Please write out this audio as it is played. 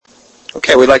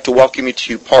Okay, we'd like to welcome you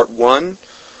to part 1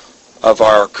 of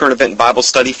our current event Bible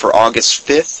study for August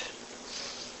 5th,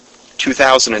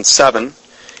 2007.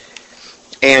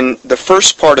 And the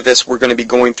first part of this we're going to be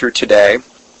going through today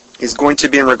is going to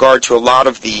be in regard to a lot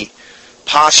of the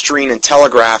posturing and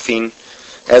telegraphing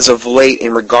as of late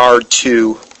in regard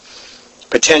to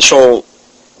potential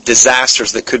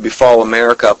disasters that could befall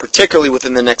America, particularly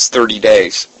within the next 30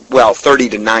 days. Well, 30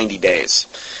 to 90 days.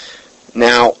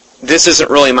 Now, this isn't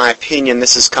really my opinion.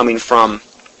 This is coming from,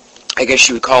 I guess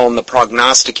you would call them the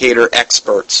prognosticator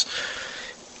experts.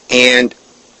 And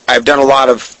I've done a lot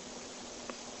of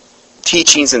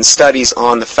teachings and studies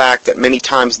on the fact that many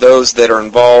times those that are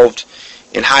involved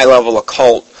in high-level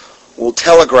occult will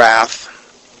telegraph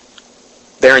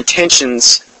their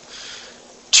intentions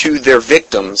to their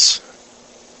victims.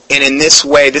 And in this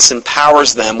way, this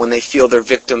empowers them when they feel their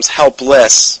victims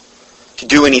helpless to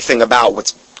do anything about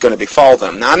what's going to befall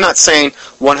them. Now, I'm not saying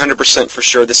 100% for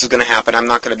sure this is going to happen. I'm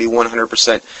not going to be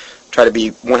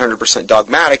 100%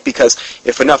 dogmatic, because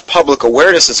if enough public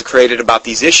awareness is created about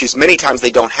these issues, many times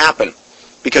they don't happen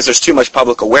because there's too much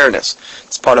public awareness.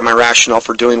 It's part of my rationale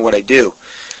for doing what I do.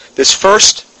 This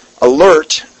first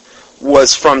alert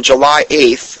was from July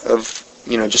 8th of,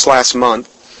 just last month,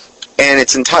 and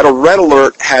it's entitled "Red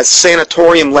Alert Has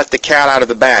Sanatorium Let the Cat Out of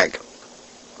the Bag."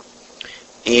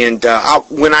 And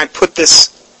when I put this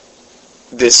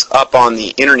up on the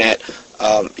internet,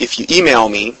 if you email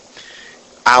me,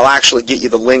 I'll actually get you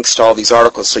the links to all these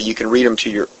articles so you can read them for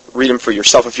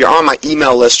yourself. If you're on my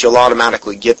email list, you'll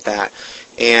automatically get that.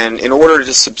 And in order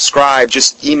to subscribe,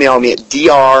 just email me at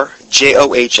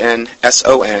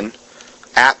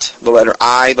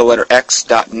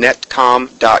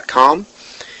drjohnson@x.netcom.com,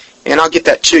 and I'll get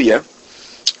that to you.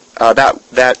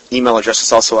 That email address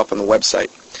is also up on the website.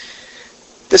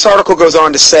 This article goes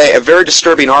on to say, a very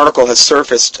disturbing article has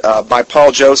surfaced by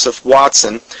Paul Joseph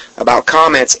Watson about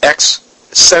comments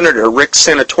ex-Senator Rick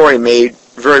Sanatorium made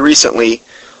very recently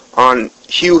on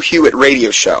Hugh Hewitt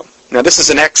radio show. Now, this is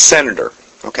an ex-senator,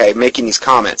 making these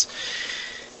comments.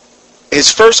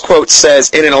 His first quote says,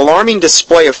 "In an alarming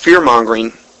display of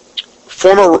fear-mongering,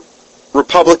 former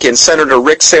Republican Senator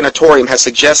Rick Sanatorium has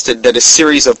suggested that a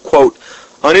series of, quote,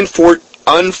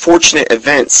 unfortunate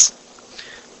events,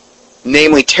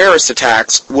 namely terrorist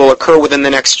attacks, will occur within the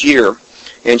next year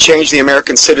and change the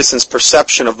American citizens'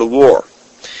 perception of the war.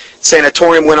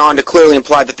 Sanatorium went on to clearly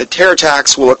imply that the terror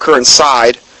attacks will occur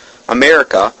inside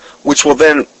America, which will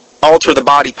then alter the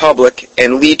body politic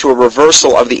and lead to a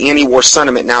reversal of the anti-war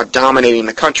sentiment now dominating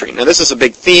the country." Now, this is a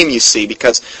big theme, you see,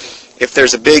 because if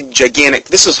there's a big, gigantic...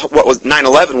 This is what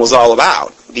 9/11 was all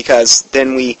about, because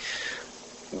then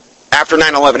after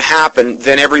 9/11 happened,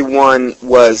 then everyone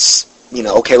was...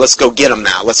 okay, let's go get them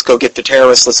now. Let's go get the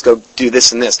terrorists. Let's go do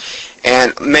this and this.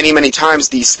 And many, many times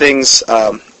these things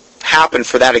happen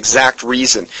for that exact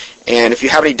reason. And if you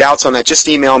have any doubts on that, just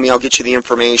email me. I'll get you the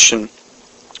information.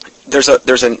 There's a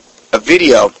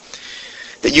video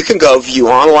that you can go view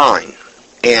online.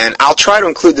 And I'll try to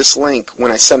include this link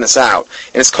when I send this out.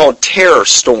 And it's called Terror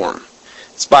Storm.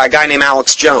 It's by a guy named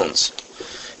Alex Jones.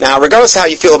 Now, regardless of how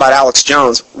you feel about Alex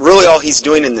Jones, really all he's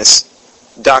doing in this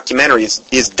documentary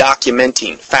is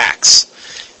documenting facts.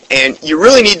 And you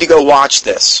really need to go watch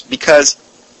this, because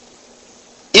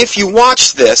if you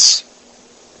watch this,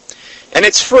 and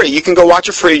it's free, you can go watch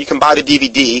it free, you can buy the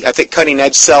DVD. I think Cutting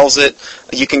Edge sells it.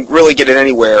 You can really get it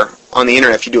anywhere on the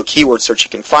internet. If you do a keyword search, you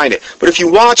can find it. But if you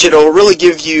watch it, it'll really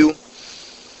give you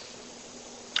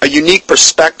a unique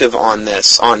perspective on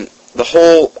this, on the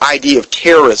whole idea of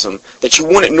terrorism that you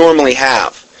wouldn't normally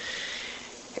have.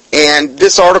 And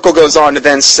this article goes on to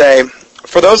then say,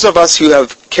 for those of us who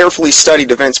have carefully studied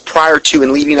events prior to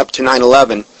and leading up to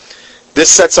 9/11, this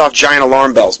sets off giant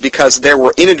alarm bells, because there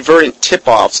were inadvertent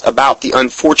tip-offs about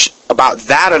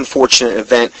that unfortunate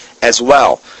event as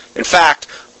well. In fact,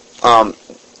 I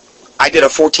did a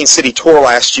 14-city tour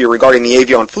last year regarding the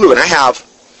avian flu, and I have,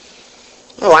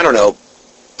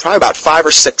 probably about 5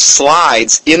 or 6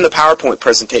 slides in the PowerPoint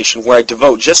presentation where I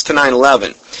devote just to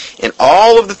 9/11 and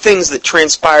all of the things that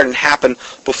transpired and happened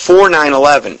before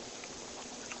 9/11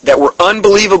 that were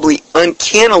unbelievably,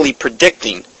 uncannily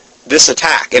predicting this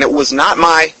attack. And it was not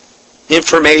my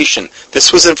information.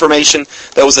 This was information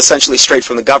that was essentially straight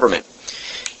from the government.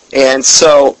 And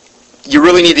so you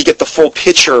really need to get the full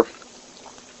picture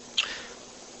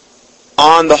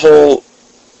on the whole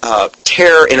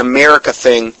terror in America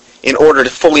thing in order to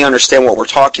fully understand what we're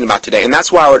talking about today. And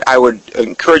that's why I would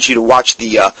encourage you to watch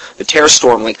the Terror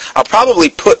Storm link. I'll probably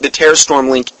put the Terror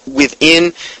Storm link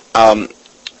within,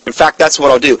 in fact, that's what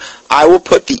I'll do. I will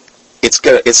put it's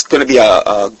going to be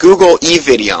a Google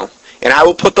e-video, And I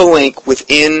will put the link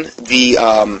within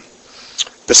the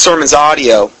sermon's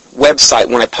audio website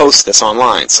when I post this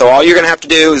online. So all you're going to have to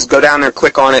do is go down there,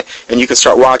 click on it, and you can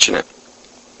start watching it.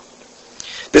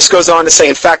 This goes on to say,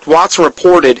 in fact, Watson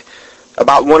reported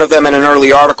about one of them in an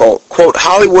early article, quote,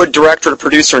 Hollywood director,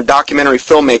 producer, and documentary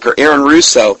filmmaker Aaron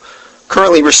Russo,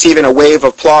 currently receiving a wave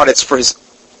of plaudits for his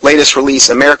latest release,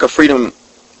 America, Freedom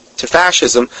to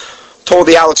Fascism, told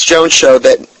the Alex Jones Show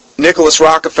that Nicholas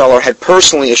Rockefeller had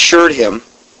personally assured him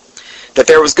that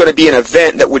there was going to be an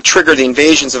event that would trigger the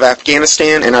invasions of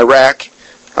Afghanistan and Iraq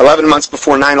 11 months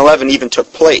before 9/11 even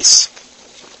took place.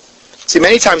 See,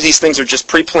 many times these things are just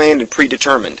pre-planned and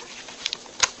predetermined.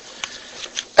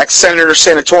 Ex-Senator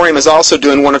Sanatorium is also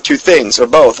doing one of two things, or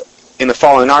both, in the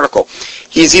following article.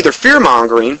 He is either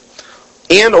fear-mongering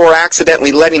and or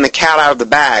accidentally letting the cat out of the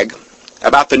bag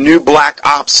about the new black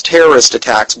ops terrorist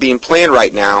attacks being planned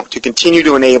right now to continue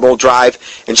to enable, drive,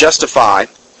 and justify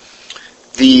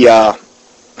the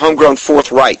homegrown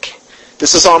Fourth Reich.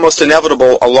 This is almost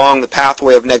inevitable along the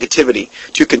pathway of negativity,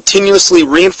 to continuously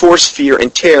reinforce fear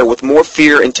and terror with more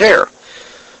fear and terror.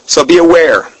 So be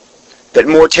aware that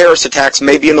more terrorist attacks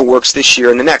may be in the works this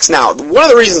year and the next. Now, one of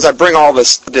the reasons I bring all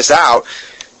this out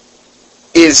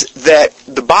is that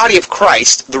the body of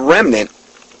Christ, the remnant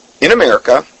in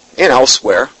America and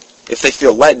elsewhere, if they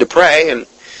feel led to pray, and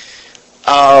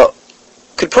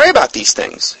could pray about these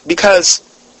things, because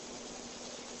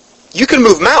you can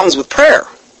move mountains with prayer.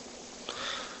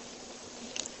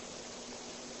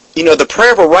 You know, the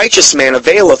prayer of a righteous man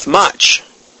availeth much.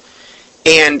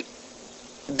 And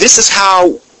this is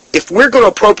how, if we're going to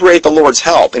appropriate the Lord's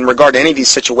help in regard to any of these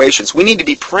situations, we need to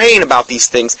be praying about these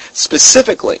things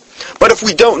specifically. But if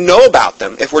we don't know about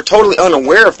them, if we're totally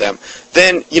unaware of them,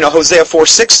 then, you know, Hosea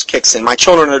 4:6 kicks in. My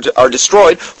children are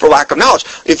destroyed for lack of knowledge.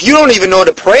 If you don't even know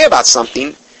to pray about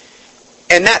something,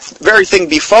 and that very thing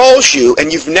befalls you,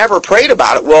 and you've never prayed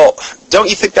about it, well, don't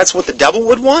you think that's what the devil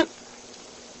would want?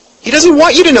 He doesn't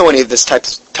want you to know any of this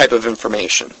type of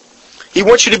information. He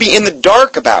wants you to be in the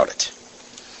dark about it,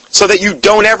 so that you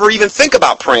don't ever even think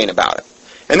about praying about it.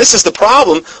 And this is the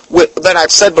problem that I've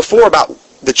said before about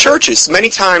the churches. Many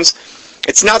times,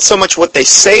 it's not so much what they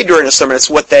say during a sermon,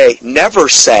 it's what they never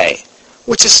say,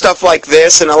 which is stuff like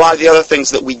this and a lot of the other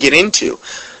things that we get into.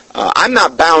 I'm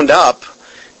not bound up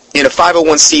in a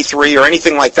 501c3 or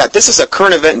anything like that. This is a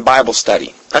current event in Bible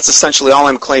study. That's essentially all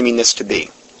I'm claiming this to be.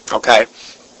 Okay?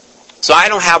 So I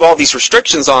don't have all these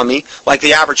restrictions on me like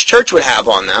the average church would have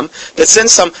on them that's in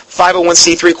some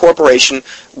 501c3 corporation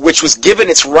which was given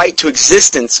its right to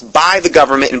existence by the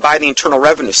government and by the Internal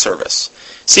Revenue Service.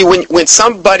 See, when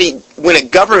a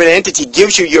government entity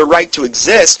gives you your right to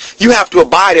exist, you have to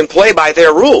abide and play by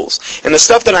their rules. And the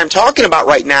stuff that I'm talking about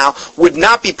right now would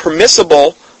not be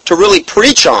permissible to really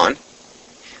preach on,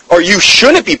 or you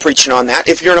shouldn't be preaching on that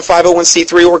if you're in a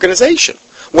 501c3 organization.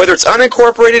 Whether it's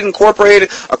unincorporated, incorporated,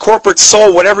 a corporate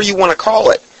soul, whatever you want to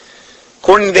call it.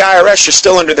 According to the IRS, you're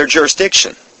still under their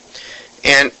jurisdiction.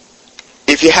 And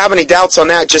if you have any doubts on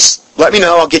that, just let me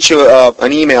know. I'll get you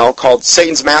an email called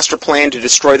Satan's Master Plan to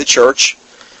Destroy the Church.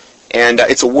 And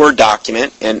it's a Word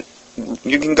document. And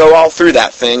you can go all through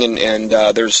that thing. And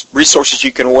there's resources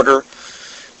you can order.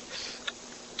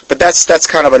 But that's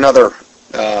kind of another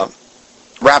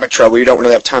rabbit trail where you don't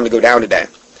really have time to go down today.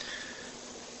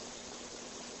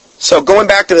 So going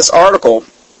back to this article,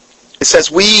 it says,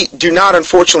 we do not,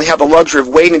 unfortunately, have the luxury of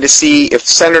waiting to see if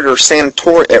ex-Senator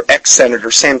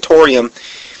Sanatorium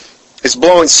is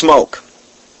blowing smoke.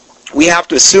 We have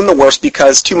to assume the worst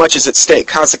because too much is at stake.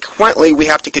 Consequently, we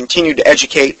have to continue to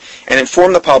educate and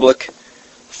inform the public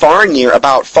far and near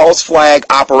about false flag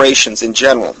operations in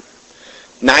general,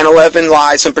 9/11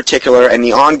 lies in particular, and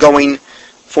the ongoing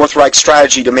Fourth Reich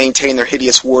strategy to maintain their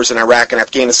hideous wars in Iraq and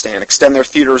Afghanistan, extend their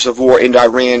theaters of war into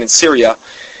Iran and Syria,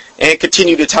 and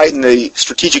continue to tighten the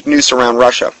strategic noose around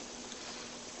Russia,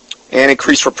 and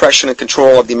increase repression and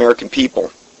control of the American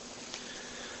people.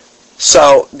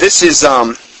 So this is,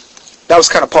 that was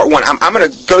kind of part one. I'm going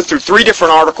to go through 3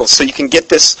 different articles so you can get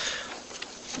this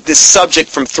subject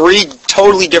from 3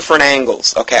 totally different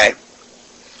angles, okay?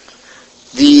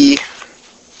 The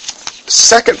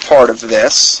second part of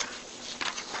this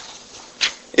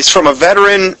is from a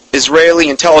veteran Israeli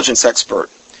intelligence expert,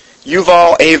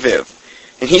 Yuval Aviv.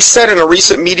 And he said in a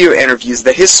recent media interview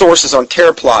that his sources on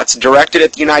terror plots directed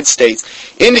at the United States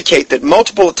indicate that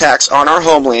multiple attacks on our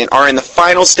homeland are in the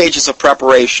final stages of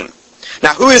preparation.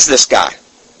 Now, who is this guy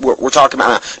we're talking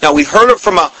about now? Now, we've heard it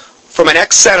from an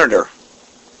ex-senator,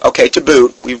 okay, to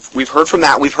boot. We've heard from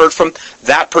that. We've heard from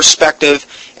that perspective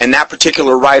and that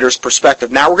particular writer's perspective.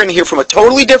 Now we're going to hear from a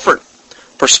totally different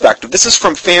perspective. This is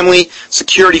from Family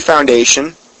Security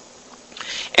Foundation,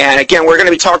 And again, we're going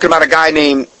to be talking about a guy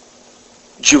named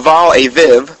Yuval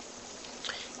Aviv.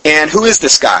 And who is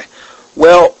this guy?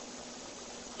 Well,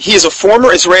 he is a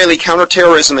former Israeli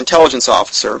counterterrorism intelligence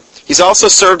officer. He's also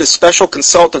served as special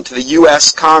consultant to the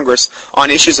U.S. Congress on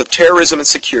issues of terrorism and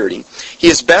security. He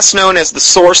is best known as the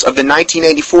source of the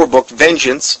 1984 book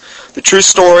Vengeance, the true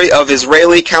story of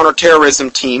Israeli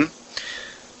counterterrorism team.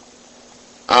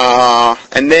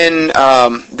 And then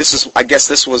this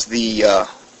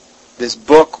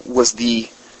book was the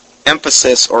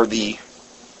emphasis, or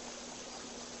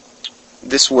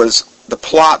this was the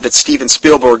plot that Steven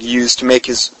Spielberg used to make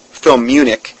his film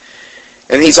Munich.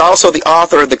 And he's also the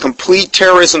author of the Complete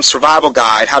Terrorism Survival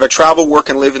Guide, How to Travel, Work,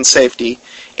 and Live in Safety.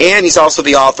 And he's also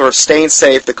the author of Staying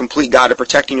Safe, the Complete Guide to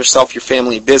Protecting Yourself, Your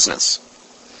Family, and Business.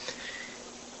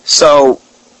 So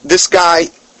this guy,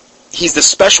 he's the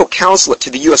special counselor to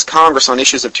the U.S. Congress on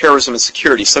issues of terrorism and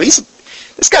security. So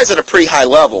this guy's at a pretty high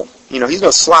level. He's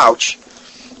no slouch.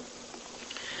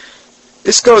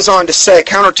 This goes on to say,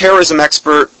 counterterrorism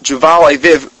expert Yuval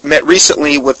Aviv met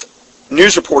recently with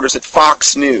news reporters at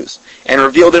Fox News and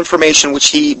revealed information which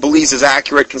he believes is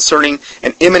accurate concerning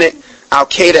an imminent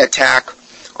al-Qaeda attack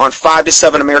on 5 to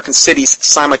 7 American cities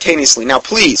simultaneously. Now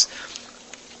please,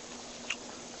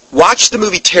 watch the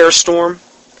movie Terror Storm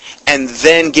and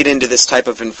then get into this type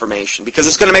of information, because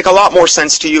it's going to make a lot more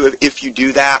sense to you if you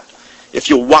do that, if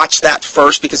you'll watch that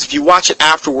first, because if you watch it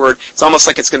afterward, it's almost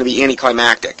like it's going to be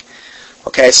anticlimactic.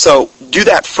 Okay, so do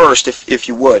that first if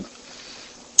you would.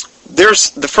 There's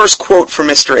the first quote from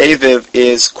Mr. Aviv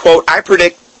is, quote, I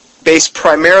predict, based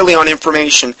primarily on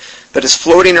information that is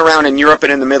floating around in Europe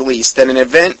and in the Middle East, that an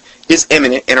event is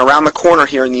imminent and around the corner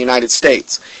here in the United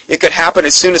States. It could happen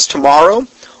as soon as tomorrow,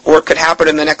 or it could happen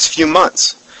in the next few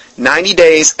months. 90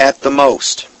 days at the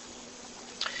most.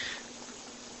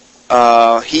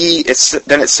 Then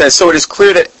it says, so it is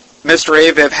clear that Mr.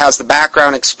 Aviv has the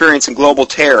background experience in global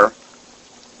terror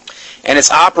and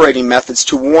its operating methods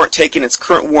to warrant taking its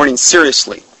current warning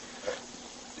seriously.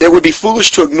 It would be foolish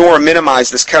to ignore or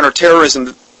minimize this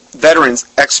counterterrorism veteran's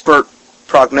expert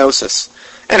prognosis.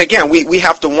 And again, we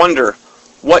have to wonder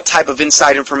what type of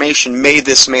inside information may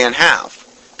this man have.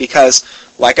 Because,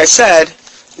 like I said,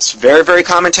 it's a very, very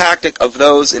common tactic of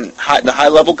those in the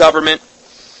high-level government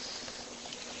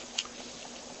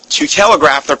to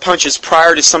telegraph their punches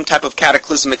prior to some type of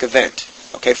cataclysmic event,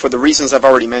 okay, for the reasons I've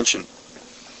already mentioned.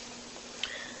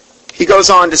 He goes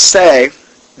on to say,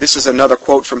 this is another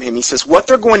quote from him, he says, what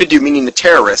they're going to do, meaning the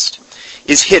terrorist,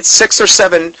 is hit 6 or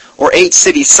 7 or 8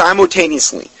 cities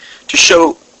simultaneously to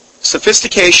show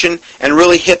sophistication and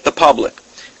really hit the public.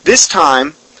 This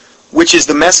time, which is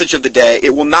the message of the day, it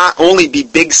will not only be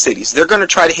big cities. They're going to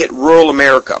try to hit rural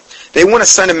America. They want to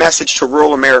send a message to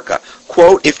rural America.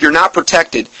 Quote, if you're not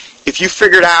protected, if you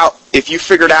figured out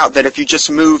that if you just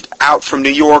moved out from New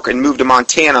York and moved to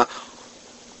Montana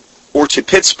or to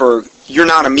Pittsburgh, you're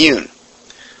not immune.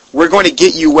 We're going to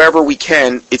get you wherever we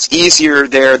can. It's easier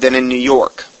there than in New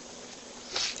York.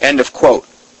 End of quote.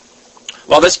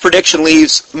 While this prediction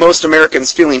leaves most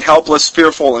Americans feeling helpless,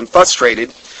 fearful, and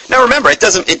frustrated, now remember, it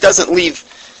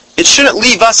shouldn't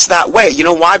leave us that way. You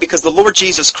know why? Because the Lord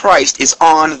Jesus Christ is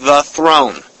on the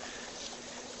throne.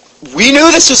 We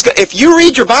knew this was, if you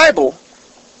read your Bible,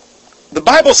 the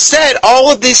Bible said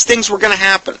all of these things were going to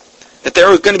happen. That there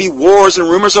were going to be wars and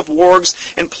rumors of wars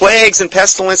and plagues and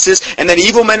pestilences, and that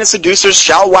evil men and seducers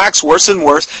shall wax worse and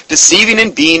worse, deceiving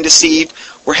and being deceived.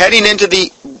 We're heading into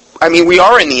we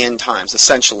are in the end times,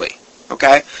 essentially.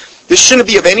 Okay? This shouldn't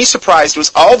be of any surprise to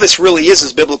us. All this really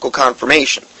is biblical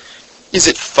confirmation. Is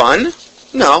it fun?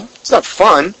 No, it's not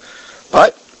fun,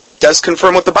 but it does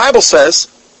confirm what the Bible says.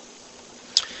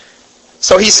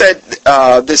 So he said,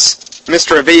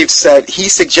 Mr. Aviv said, he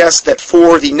suggests that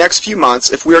for the next few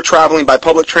months, if we are traveling by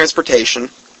public transportation,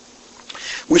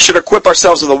 we should equip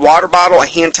ourselves with a water bottle, a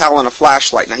hand towel, and a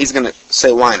flashlight. Now he's going to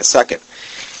say why in a second.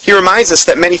 He reminds us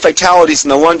that many fatalities in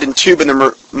the London Tube and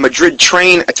the Madrid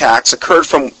train attacks occurred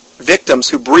from victims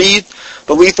who breathed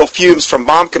the lethal fumes from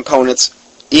bomb components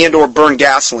and or burned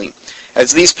gasoline.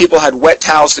 As these people had wet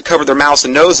towels to cover their mouths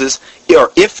and noses,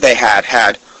 or if they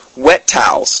had wet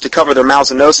towels to cover their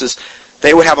mouths and noses,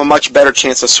 they would have a much better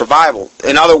chance of survival.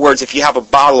 In other words, if you have a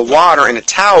bottle of water and a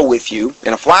towel with you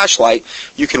and a flashlight,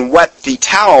 you can wet the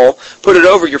towel, put it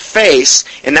over your face,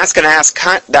 and that's going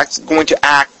to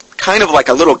act kind of like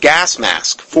a little gas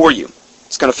mask for you.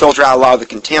 It's going to filter out a lot of the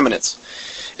contaminants.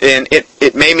 And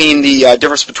it may mean the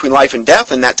difference between life and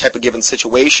death in that type of given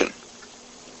situation.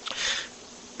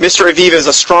 Mr. Aviv is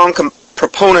a strong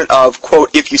proponent of,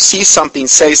 quote, if you see something,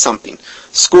 say something.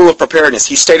 School of preparedness.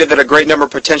 He stated that a great number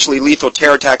of potentially lethal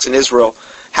terror attacks in Israel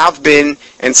have been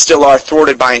and still are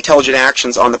thwarted by intelligent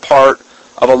actions on the part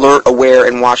of alert, aware,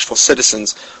 and watchful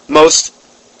citizens. Most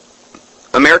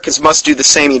Americans must do the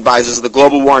same, he advises. The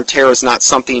global war on terror is not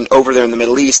something over there in the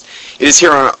Middle East. It is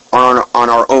here on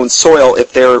our own soil.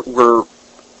 If there were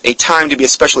a time to be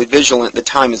especially vigilant, the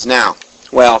time is now.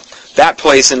 Well, that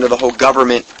plays into the whole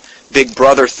government big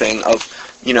brother thing of,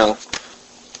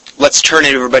 let's turn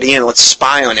everybody in, let's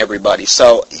spy on everybody.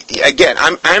 So, again,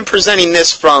 I'm presenting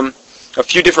this from a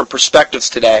few different perspectives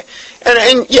today.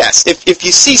 And yes, if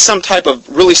you see some type of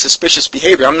really suspicious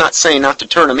behavior, I'm not saying not to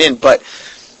turn them in, but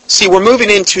see, we're moving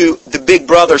into the big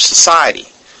brother society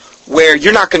where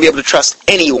you're not going to be able to trust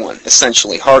anyone,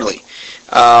 essentially, hardly.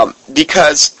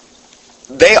 Because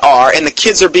they are, and the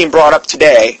kids are being brought up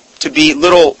today to be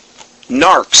little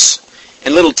narcs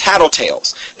and little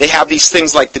tattletales. They have these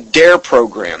things like the DARE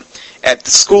program at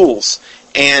the schools,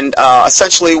 and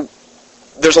essentially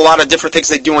there's a lot of different things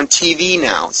they do on TV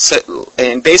now. So,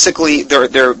 and basically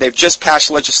they've just passed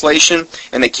legislation,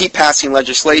 and they keep passing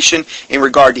legislation in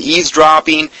regard to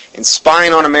eavesdropping and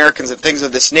spying on Americans and things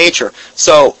of this nature.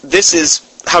 So this is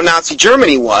how Nazi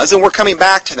Germany was, and we're coming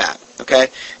back to that. Okay,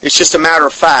 it's just a matter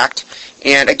of fact.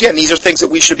 And again, these are things that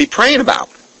we should be praying about.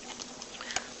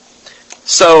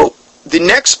 So the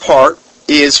next part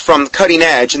is from Cutting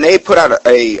Edge, and they put out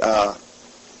an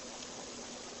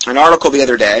article the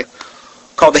other day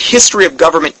called "The History of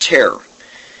Government Terror,"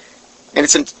 and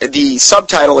the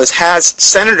subtitle is "Has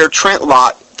Senator Trent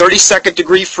Lott, 32nd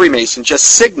degree Freemason, just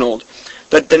signaled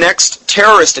that the next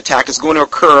terrorist attack is going to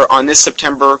occur on this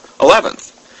September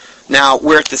 11th?" Now,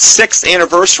 we're at the 6th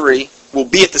anniversary. We'll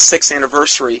be at the 6th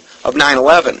anniversary of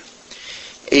 9/11,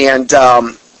 and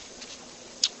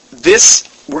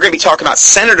we're going to be talking about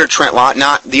Senator Trent Lott.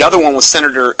 Not the other one was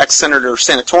ex-Senator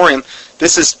Sanatorium.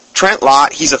 This is Trent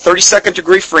Lott. He's a 32nd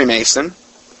degree Freemason,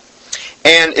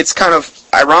 and it's kind of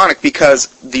ironic because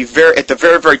at the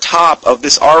very, very top of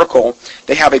this article,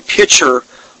 they have a picture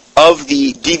of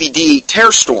the DVD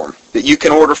Terror Storm that you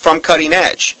can order from Cutting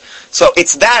Edge. So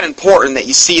it's that important that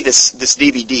you see this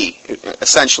DVD,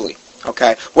 essentially.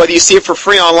 Okay, whether you see it for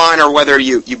free online or whether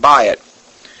you buy it.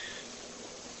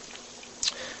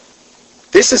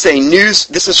 This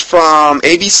is from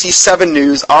ABC 7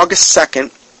 News, August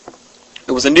 2nd.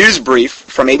 It was a news brief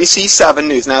from ABC 7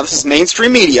 News. Now, this is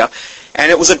mainstream media, and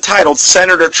it was entitled,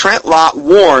 "Senator Trent Lott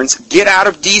warns, get out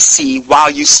of D.C. while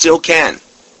you still can."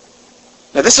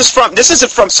 Now, this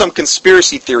isn't from some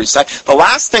conspiracy theory site. The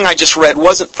last thing I just read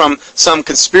wasn't from some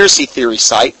conspiracy theory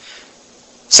site.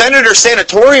 Senator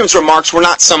Sanatorium's remarks were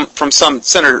not from some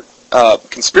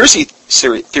conspiracy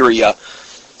theory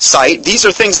site. These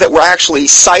are things that were actually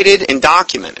cited and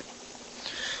documented.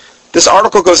 This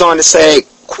article goes on to say,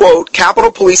 quote,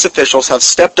 "Capitol Police officials have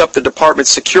stepped up the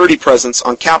department's security presence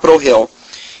on Capitol Hill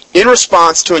in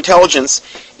response to intelligence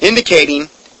indicating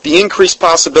the increased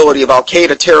possibility of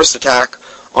Al-Qaeda terrorist attack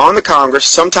on the Congress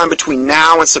sometime between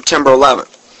now and September 11th.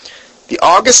 The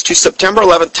August to September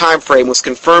 11th timeframe was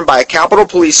confirmed by a Capitol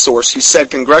Police source who said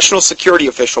congressional security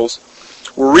officials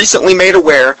were recently made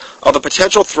aware of a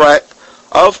potential threat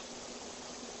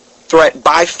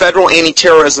by federal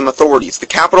anti-terrorism authorities. The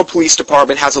Capitol Police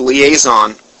Department has a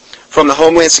liaison from the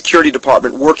Homeland Security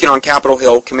Department working on Capitol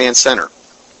Hill Command Center.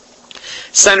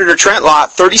 Senator Trent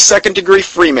Lott, 32nd degree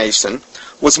Freemason,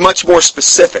 was much more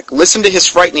specific. Listen to his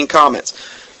frightening comments.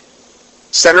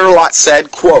 Senator Lott said,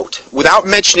 quote, without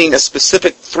mentioning a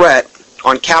specific threat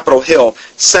on Capitol Hill,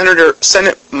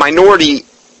 Senate Minority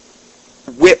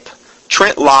Whip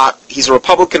Trent Lott, he's a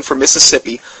Republican from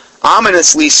Mississippi,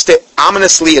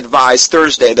 ominously advised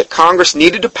Thursday that Congress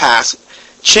needed to pass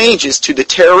changes to the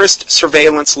terrorist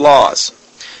surveillance laws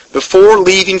before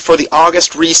leaving for the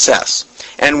August recess,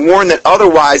 and warned that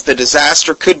otherwise the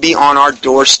disaster could be on our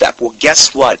doorstep. Well,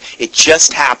 guess what? It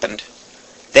just happened.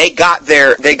 They got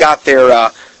their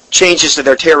changes to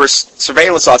their terrorist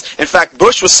surveillance laws. In fact,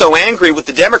 Bush was so angry with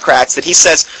the Democrats that he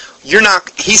says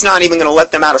he's not even going to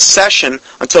let them out of session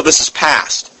until this is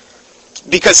passed.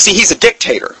 Because see, he's a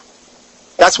dictator.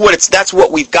 That's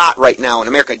what we've got right now in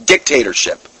America,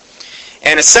 dictatorship.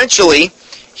 And essentially,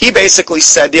 he basically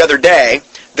said the other day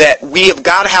that we have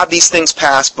got to have these things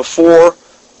passed before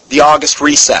the August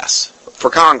recess for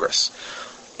Congress.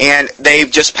 And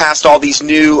they've just passed all these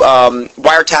new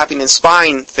wiretapping and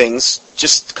spying things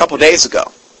just a couple days ago.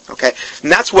 Okay,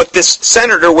 and that's what this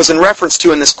senator was in reference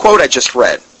to in this quote I just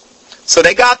read. So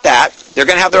they got that. They're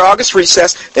going to have their August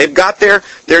recess. They've got their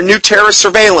new terrorist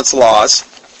surveillance laws.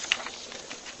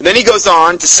 And then he goes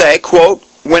on to say, quote,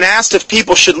 when asked if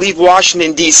people should leave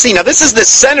Washington, D.C. Now this is the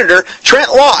Senator Trent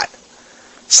Lott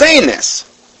saying this.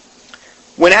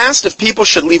 When asked if people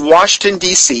should leave Washington,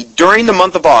 D.C. during the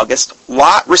month of August,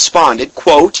 Lott responded,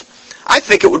 quote, "I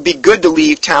think it would be good to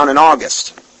leave town in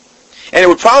August. And it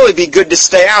would probably be good to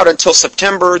stay out until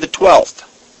September the 12th.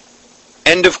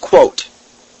 End of quote.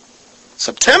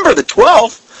 September the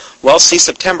 12th? Well, see,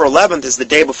 September 11th is the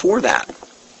day before that.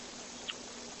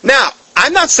 Now,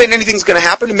 I'm not saying anything's going to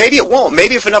happen, and maybe it won't.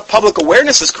 Maybe if enough public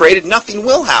awareness is created, nothing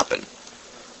will happen.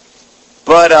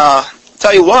 But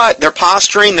tell you what, they're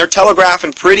posturing, they're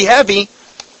telegraphing pretty heavy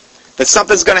that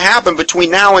something's going to happen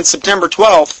between now and September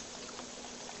 12th.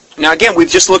 Now again, we've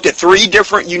just looked at three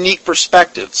different unique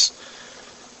perspectives.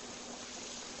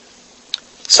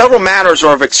 Several matters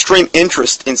are of extreme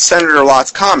interest in Senator Lott's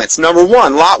comments. Number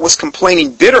one, Lott was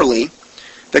complaining bitterly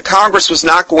that Congress was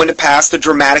not going to pass the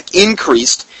dramatic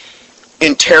increase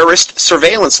in terrorist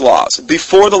surveillance laws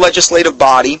before the legislative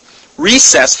body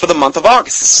recessed for the month of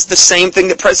August. This is the same thing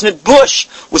that President Bush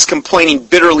was complaining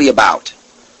bitterly about.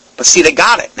 But see, they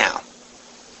got it now.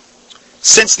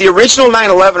 Since the original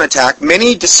 9/11 attack,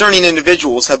 many discerning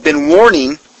individuals have been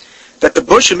warning that the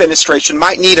Bush administration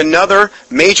might need another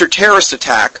major terrorist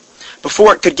attack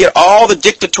before it could get all the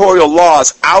dictatorial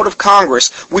laws out of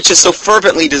Congress, which it so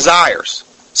fervently desires.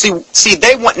 See,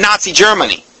 they want Nazi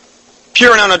Germany,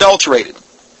 pure and unadulterated.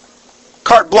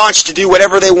 Carte blanche to do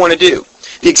whatever they want to do.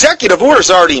 The executive order is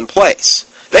already in place.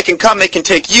 They can come, they can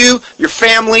take you, your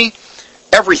family,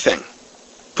 everything.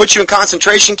 Put you in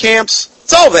concentration camps.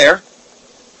 It's all there.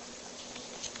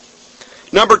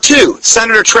 Number two,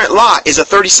 Senator Trent Lott is a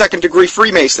 32nd degree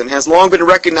Freemason, has long been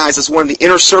recognized as one of the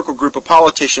inner circle group of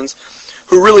politicians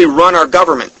who really run our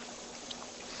government.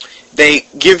 They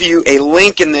give you a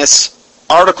link in this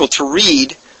article to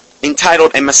read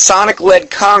entitled, "A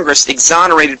Masonic-Led Congress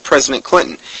Exonerated President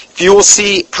Clinton." If you will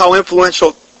see how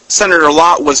influential Senator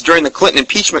Lott was during the Clinton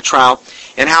impeachment trial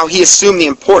and how he assumed the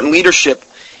important leadership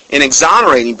in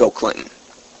exonerating Bill Clinton.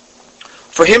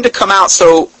 For him to come out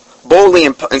so boldly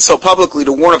and so publicly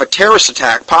to warn of a terrorist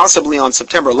attack, possibly on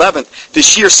September 11th,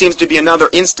 this year seems to be another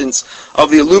instance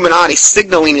of the Illuminati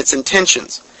signaling its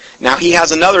intentions. Now, he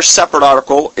has another separate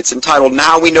article. It's entitled,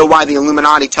 "Now We Know Why the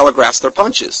Illuminati Telegraphs Their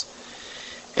Punches."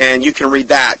 And you can read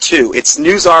that, too. It's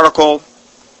news article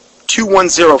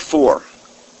 2104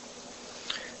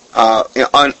 up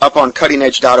on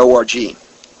cuttingedge.org.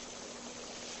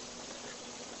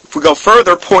 If we go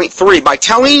further, point 3, by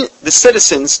telling the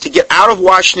citizens to get out of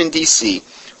Washington, D.C.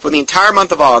 for the entire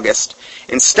month of August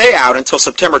and stay out until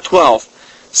September 12th,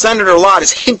 Senator Lott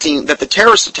is hinting that the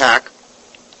terrorist attack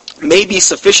may be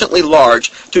sufficiently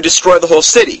large to destroy the whole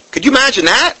city. Could you imagine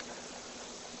that?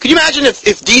 Could you imagine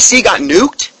if D.C. got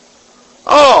nuked?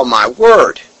 Oh, my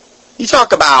word. You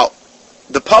talk about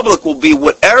the public will be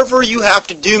whatever you have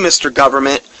to do, Mr.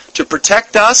 Government, to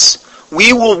protect us.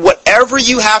 We will, whatever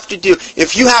you have to do.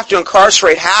 If you have to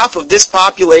incarcerate half of this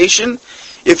population,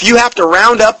 if you have to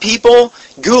round up people,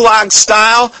 gulag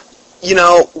style,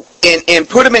 and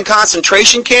put them in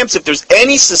concentration camps, if there's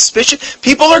any suspicion,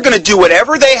 people are going to do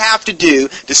whatever they have to do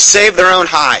to save their own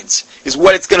hides, is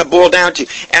what it's going to boil down to.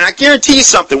 And I guarantee you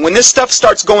something, when this stuff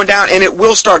starts going down, and it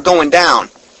will start going down,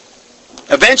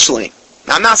 eventually,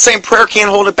 I'm not saying prayer can't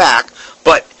hold it back,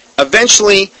 but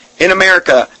eventually in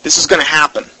America, this is going to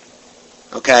happen.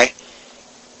 Okay?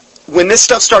 When this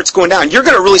stuff starts going down, you're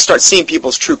going to really start seeing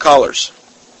people's true colors.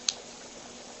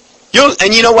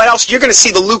 And you know what else? You're going to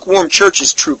see the lukewarm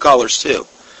church's true colors too.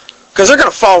 Because they're going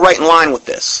to fall right in line with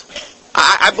this.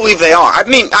 I believe they are. I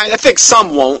mean, I think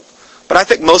some won't, but I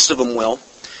think most of them will.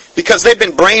 Because they've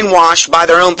been brainwashed by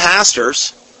their own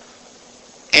pastors.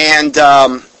 And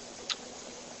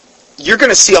you're going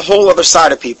to see a whole other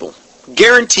side of people.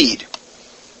 Guaranteed.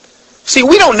 See,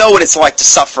 we don't know what it's like to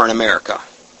suffer in America.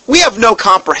 We have no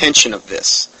comprehension of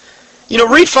this.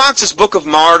 Read Fox's Book of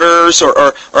Martyrs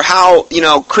or how,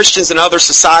 Christians in other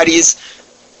societies,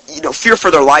 fear for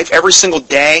their life every single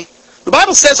day. The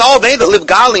Bible says all they that live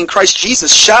godly in Christ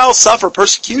Jesus shall suffer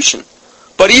persecution.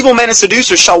 But evil men and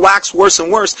seducers shall wax worse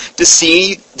and worse,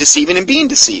 deceiving and being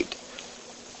deceived.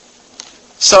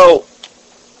 So,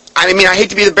 I hate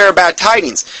to be the bearer of bad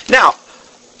tidings. Now,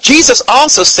 Jesus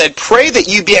also said, pray that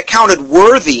you be accounted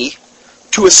worthy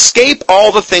to escape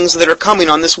all the things that are coming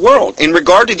on this world in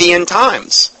regard to the end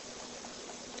times.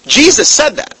 Jesus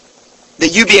said that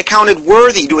you be accounted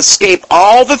worthy to escape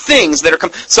all the things that are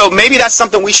coming. So maybe that's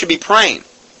something we should be praying.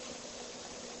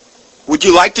 Would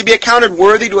you like to be accounted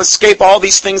worthy to escape all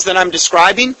these things that I'm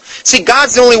describing? See,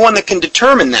 God's the only one that can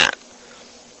determine that.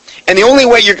 And the only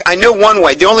way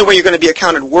the only way you're going to be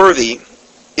accounted worthy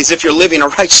is if you're living a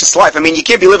righteous life. You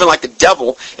can't be living like the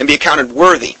devil and be accounted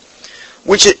worthy.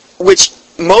 Which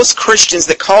most Christians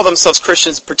that call themselves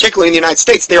Christians, particularly in the United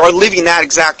States, they are living that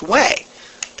exact way.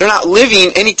 They're not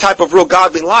living any type of real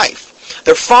godly life.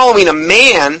 They're following a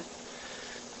man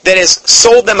that has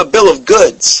sold them a bill of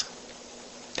goods.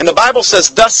 And the Bible says,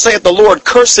 "Thus saith the Lord,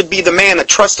 cursed be the man that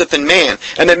trusteth in man,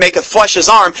 and that maketh flesh his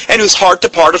arm, and whose heart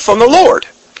departeth from the Lord."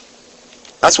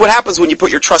 That's what happens when you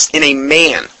put your trust in a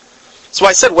man. So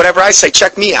I said, whatever I say,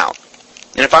 check me out.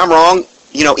 And if I'm wrong,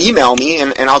 email me,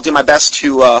 and I'll do my best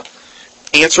to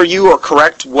answer you or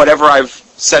correct whatever I've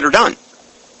said or done.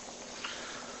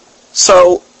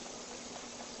 So,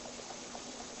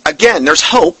 again, there's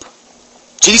hope.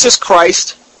 Jesus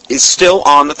Christ is still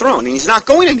on the throne, and He's not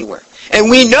going anywhere. And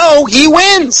we know He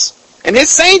wins, and His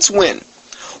saints win.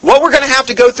 What we're going to have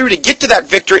to go through to get to that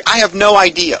victory, I have no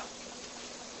idea.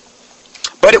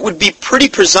 But it would be pretty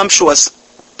presumptuous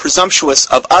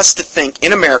of us to think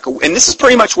in America, and this is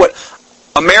pretty much what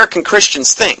American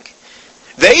Christians think.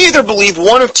 They either believe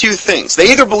one of two things.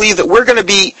 They either believe that we're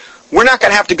not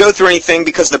going to have to go through anything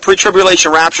because the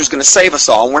pre-tribulation rapture is going to save us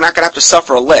all, and we're not going to have to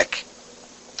suffer a lick.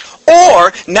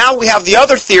 Or, now we have the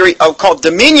other theory called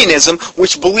dominionism,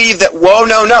 which believe that, whoa,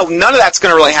 no, none of that's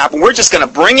going to really happen. We're just going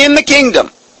to bring in the kingdom.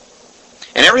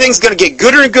 And everything's going to get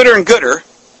gooder and gooder and gooder,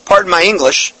 pardon my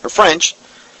English, or French,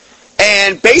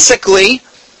 and basically,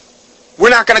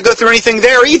 we're not going to go through anything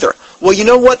there either. Well, you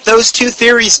know what those two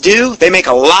theories do? They make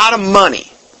a lot of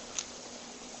money.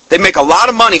 They make a lot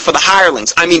of money for the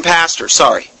hirelings. I mean pastors,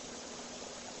 sorry.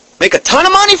 Make a ton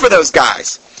of money for those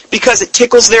guys because it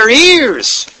tickles their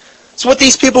ears. It's what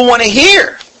these people want to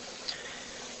hear.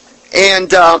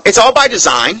 And it's all by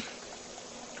design.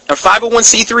 They're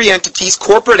 501c3 entities,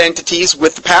 corporate entities,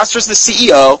 with the pastors the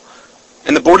CEO,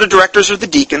 and the board of directors are the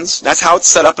deacons. That's how it's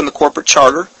set up in the corporate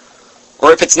charter.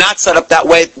 Or if it's not set up that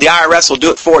way, the IRS will do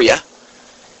it for you.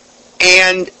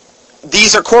 And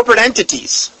these are corporate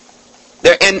entities.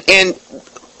 And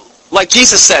like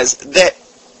Jesus says, that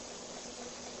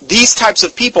these types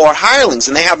of people are hirelings,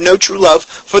 and they have no true love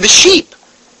for the sheep.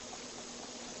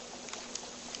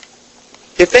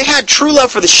 If they had true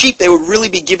love for the sheep, they would really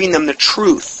be giving them the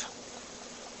truth.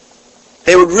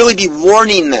 They would really be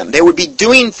warning them. They would be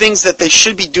doing things that they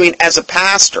should be doing as a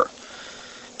pastor.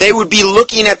 They would be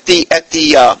looking at the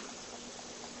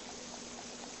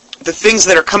things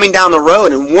that are coming down the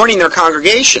road and warning their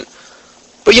congregation.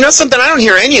 But you know something? I don't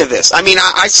hear any of this. I mean,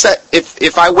 I set,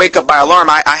 if I wake up by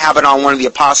alarm, I have it on one of the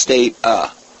apostate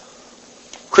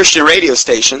Christian radio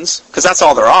stations, because that's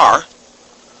all there are.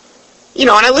 And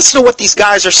I listen to what these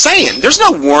guys are saying. There's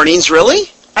no warnings,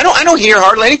 really. I don't hear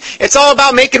hardly any. It's all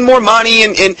about making more money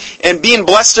and being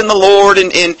blessed in the Lord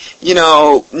and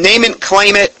name it,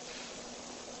 claim it.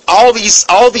 All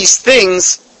these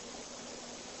things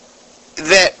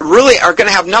that really are going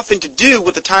to have nothing to do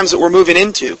with the times that we're moving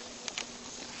into.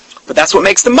 But that's what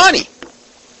makes them money.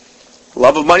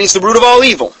 Love of money is the root of all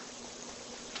evil.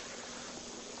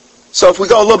 So if we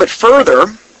go a little bit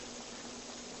further,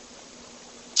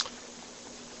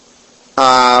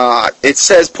 it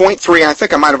says, point 3, and I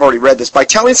think I might have already read this, by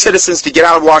telling citizens to get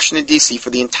out of Washington, D.C.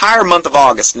 for the entire month of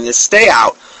August and to stay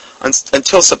out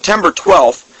until September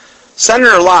 12th,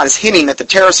 Senator Lott is hinting that the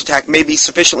terrorist attack may be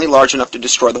sufficiently large enough to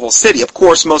destroy the whole city. Of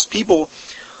course, most people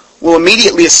will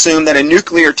immediately assume that a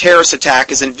nuclear terrorist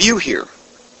attack is in view here.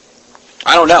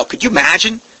 I don't know. Could you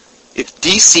imagine if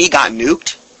D.C. got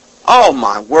nuked? Oh,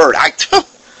 my word.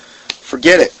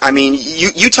 Forget it. I mean,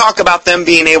 you talk about them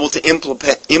being able to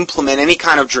implement any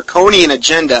kind of draconian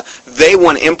agenda they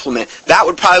want to implement. That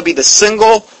would probably be the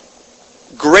single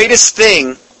greatest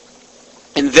thing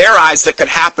in their eyes that could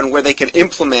happen, where they could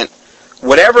implement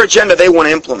whatever agenda they want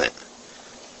to implement.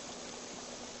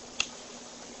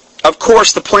 Of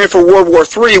course, the plan for World War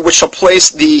III, which shall place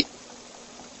the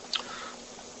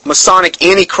Masonic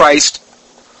Antichrist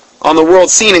on the world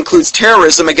scene, includes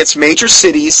terrorism against major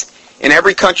cities in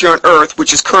every country on earth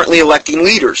which is currently electing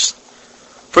leaders.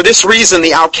 For this reason,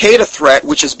 the Al-Qaeda threat,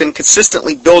 which has been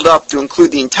consistently built up to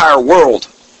include the entire world.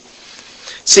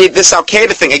 See, this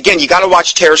Al-Qaeda thing, again, you got to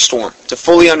watch Terror Storm to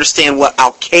fully understand what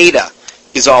Al-Qaeda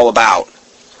is all about.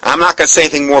 I'm not going to say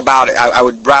anything more about it. I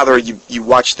would rather you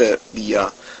watch the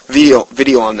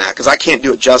video on that, because I can't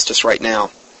do it justice right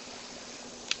now.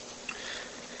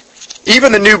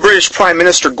 Even the new British Prime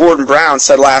Minister Gordon Brown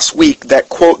said last week that,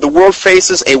 quote, the world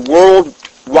faces a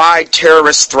worldwide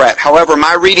terrorist threat. However,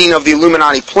 my reading of the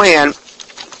Illuminati plan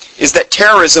is that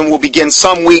terrorism will begin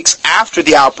some weeks after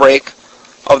the outbreak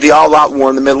of the all-out war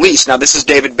in the Middle East. Now, this is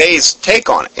David Bay's take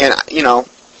on it, and,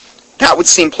 that would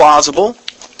seem plausible.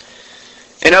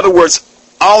 In other words,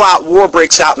 all-out war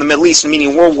breaks out in the Middle East,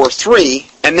 meaning World War III,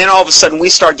 and then all of a sudden we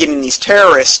start getting these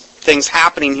terrorist things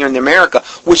happening here in America,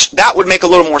 which that would make a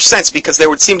little more sense because there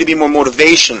would seem to be more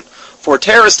motivation for a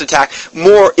terrorist attack.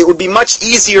 It would be much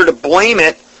easier to blame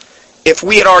it if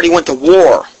we had already went to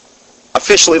war,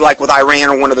 officially like with Iran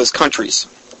or one of those countries.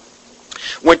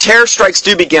 When terror strikes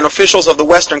do begin, officials of the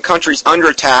Western countries under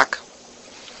attack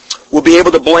will be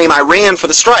able to blame Iran for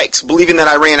the strikes, believing that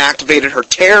Iran activated her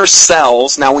terror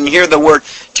cells. Now, when you hear the word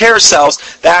terror cells,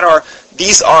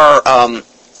 these are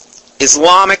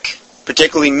Islamic,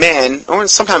 particularly men, or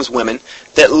sometimes women,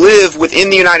 that live within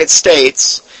the United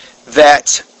States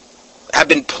that have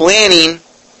been planning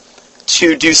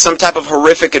to do some type of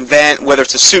horrific event, whether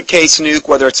it's a suitcase nuke,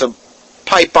 whether it's a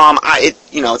pipe bomb,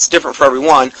 it's different for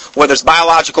everyone, whether it's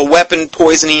biological weapon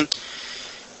poisoning.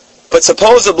 But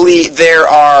supposedly there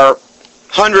are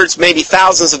hundreds, maybe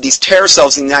thousands of these terror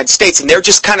cells in the United States, and they're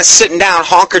just kind of sitting down,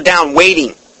 hunkered down,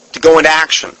 waiting to go into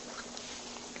action.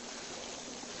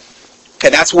 Okay,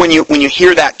 that's when you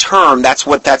hear that term, that's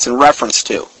what that's in reference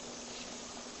to.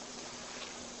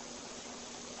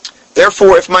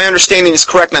 Therefore, if my understanding is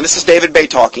correct, now this is David Bay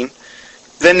talking,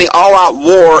 then the all-out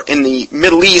war in the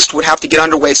Middle East would have to get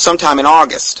underway sometime in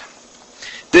August.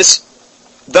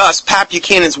 Thus, Pat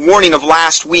Buchanan's warning of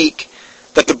last week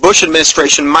that the Bush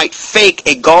administration might fake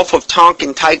a Gulf of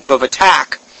Tonkin type of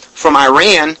attack from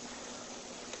Iran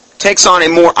takes on a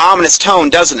more ominous tone,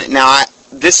 doesn't it? Now,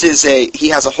 he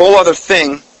has a whole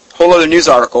other news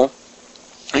article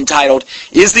entitled,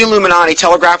 "Is the Illuminati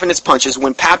Telegraphing Its Punches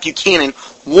When Pat Buchanan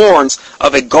Warns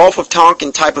of a Gulf of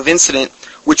Tonkin type of incident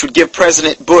which would give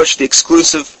President Bush the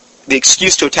excuse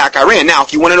to attack Iran?" Now,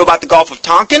 if you want to know about the Gulf of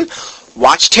Tonkin,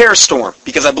 watch Terror Storm,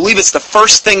 because I believe it's the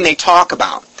first thing they talk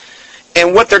about.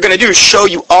 And what they're going to do is show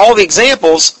you all the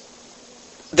examples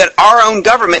that our own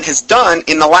government has done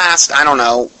in the last,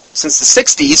 since the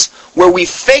 60s, where we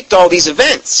faked all these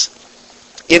events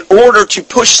in order to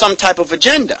push some type of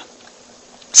agenda.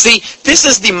 See, this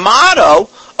is the motto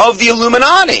of the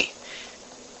Illuminati.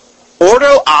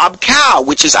 Ordo ab chao,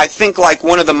 which is, I think, like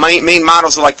one of the main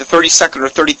mottos of like the 32nd or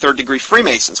 33rd degree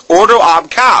Freemasons. Ordo ab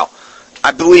chao.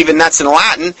 I believe, and that's in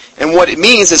Latin, and what it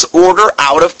means is order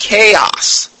out of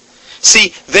chaos.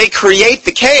 See, they create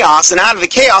the chaos, and out of the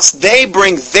chaos, they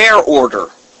bring their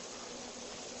order.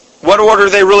 What order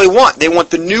do they really want? They want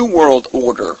the New World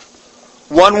Order.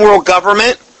 One world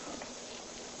government,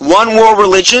 one world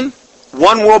religion,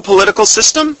 one world political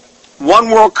system, one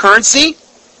world currency.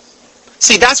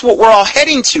 See, that's what we're all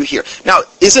heading to here. Now,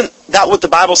 isn't that what the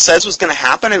Bible says was going to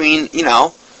happen? I mean,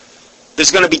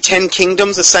 there's going to be 10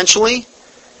 kingdoms, essentially,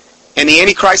 and the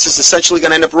Antichrist is essentially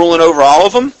going to end up ruling over all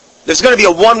of them. There's going to be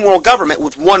a one world government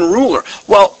with one ruler.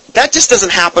 Well, that just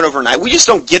doesn't happen overnight. We just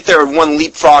don't get there in one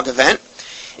leapfrog event.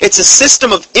 It's a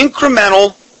system of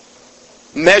incremental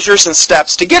measures and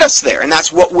steps to get us there, and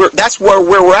that's where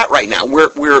we're at right now.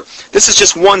 This is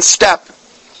just one step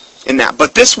in that,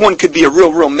 but this one could be a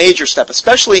real major step,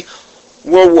 especially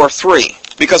World War III,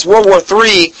 because World War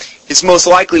III is most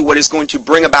likely what is going to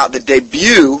bring about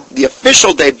the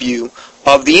official debut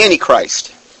of the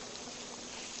Antichrist.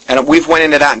 And we've went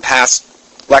into that in past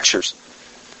lectures.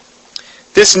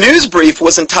 This news brief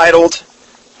was entitled,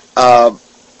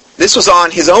 this was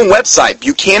on his own website,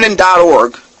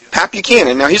 Buchanan.org. Pat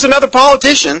Buchanan. Now, he's another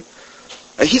politician.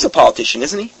 He's a politician,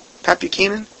 isn't he? Pat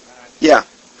Buchanan? Yeah.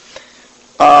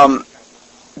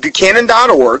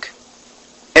 Buchanan.org.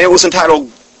 And it was entitled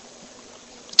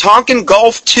Tonkin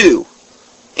Gulf II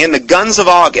and the Guns of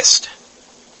August.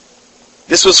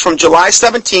 This was from July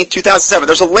 17, 2007.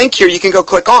 There's a link here you can go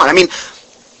click on. I mean,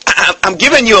 I'm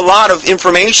giving you a lot of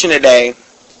information today,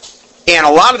 and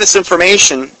a lot of this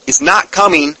information is not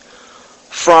coming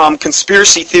from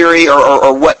conspiracy theory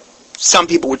or what some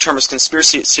people would term as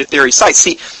conspiracy theory sites.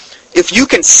 See, if you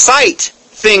can cite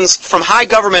things from high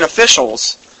government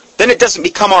officials, then it doesn't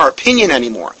become our opinion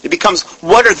anymore. It becomes,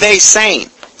 what are they saying?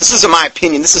 This isn't my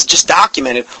opinion. This is just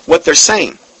documented what they're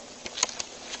saying.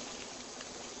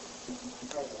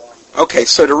 Okay,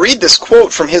 so to read this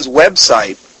quote from his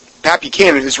website, Pat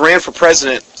Buchanan, who's ran for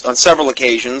president on several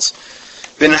occasions,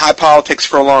 been in high politics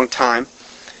for a long time,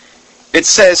 it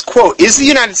says, quote, "Is the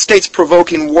United States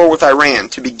provoking war with Iran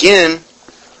to begin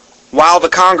while the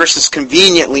Congress is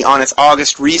conveniently on its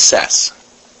August recess?"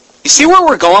 You see where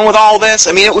we're going with all this?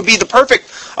 I mean, it would be the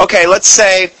perfect, okay, let's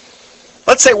say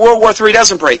World War III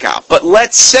doesn't break out, but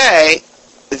let's say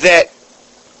that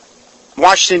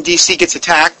Washington, D.C. gets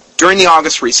attacked during the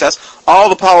August recess. All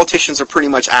the politicians are pretty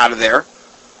much out of there,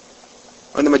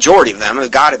 or the majority of them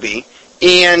have got to be,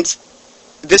 and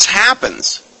this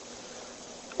happens.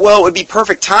 Well, it would be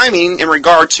perfect timing in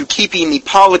regard to keeping the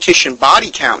politician body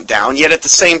count down, yet at the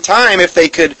same time, if they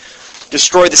could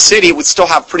destroy the city, it would still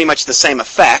have pretty much the same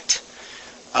effect.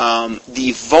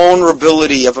 The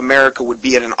vulnerability of America would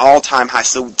be at an all-time high,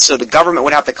 so the government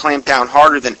would have to clamp down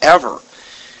harder than ever.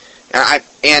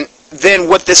 And then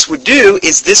what this would do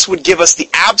is this would give us the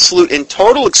absolute and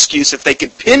total excuse, if they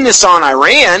could pin this on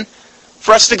Iran,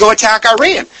 for us to go attack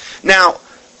Iran. Now,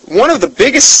 one of the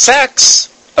biggest sects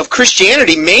of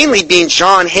Christianity, mainly being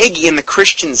John Hagee and the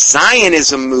Christian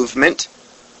Zionism movement,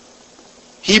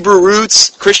 Hebrew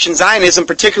roots, Christian Zionism,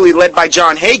 particularly led by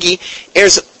John Hagee,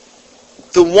 is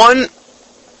the one,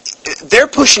 they're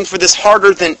pushing for this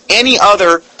harder than any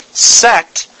other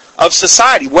sect of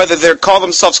society, whether they call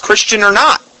themselves Christian or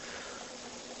not.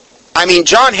 I mean,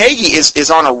 John Hagee is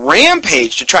on a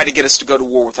rampage to try to get us to go to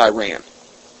war with Iran.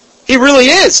 He really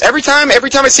is. Every time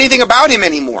I see anything about him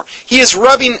anymore, he is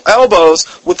rubbing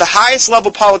elbows with the highest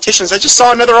level politicians. I just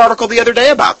saw another article the other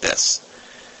day about this.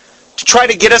 To try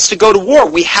to get us to go to war,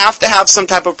 we have to have some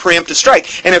type of preemptive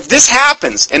strike. And if this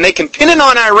happens, and they can pin it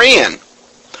on Iran,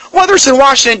 whether it's in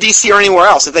Washington, D.C. or anywhere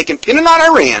else, if they can pin it on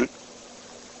Iran,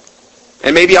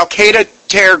 and maybe Al-Qaeda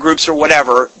terror groups or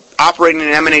whatever, operating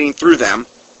and emanating through them,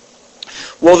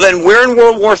 well then we're in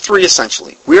World War III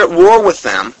essentially. We're at war with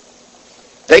them.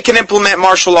 They can implement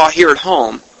martial law here at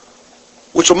home,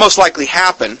 which will most likely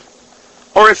happen.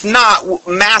 Or if not,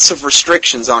 massive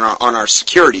restrictions on our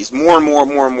securities. More and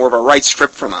more of our rights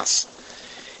stripped from us.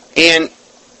 And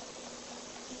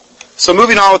so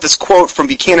moving on with this quote from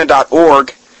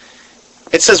Buchanan.org,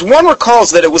 it says, one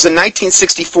recalls that it was in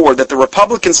 1964 that the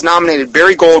Republicans nominated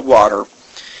Barry Goldwater,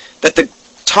 that the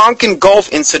Tonkin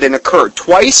Gulf incident occurred.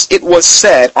 Twice it was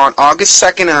said on August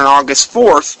 2nd and on August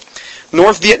 4th,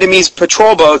 North Vietnamese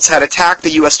patrol boats had attacked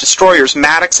the U.S. destroyers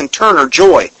Maddox and Turner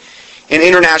Joy in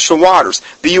international waters.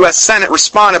 The U.S. Senate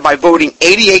responded by voting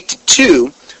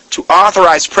 88-2 to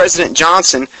authorize President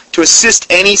Johnson to assist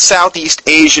any Southeast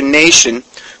Asian nation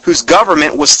whose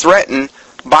government was threatened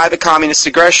by the communist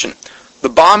aggression. The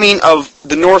bombing of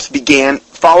the North began,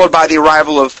 followed by the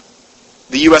arrival of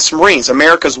the U.S. Marines.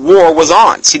 America's war was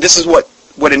on. See, this is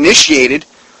what initiated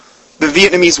the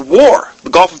Vietnamese War, the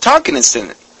Gulf of Tonkin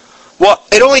incident. Well,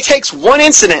 it only takes one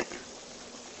incident.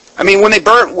 I mean, when they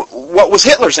burned, what was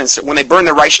Hitler's incident? When they burned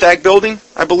the Reichstag building,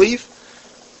 I believe?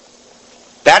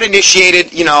 That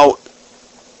initiated,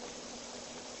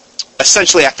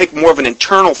 essentially, I think, more of an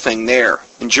internal thing there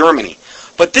in Germany.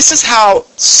 But this is how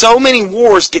so many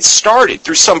wars get started,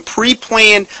 through some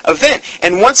pre-planned event.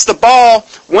 And once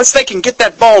they can get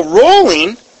that ball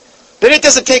rolling, then it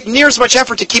doesn't take near as much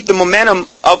effort to keep the momentum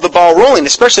of the ball rolling,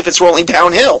 especially if it's rolling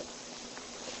downhill.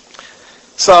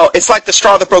 So it's like the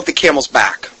straw that broke the camel's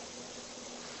back.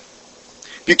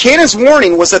 Buchanan's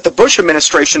warning was that the Bush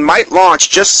administration might launch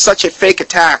just such a fake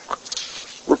attack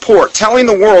report, telling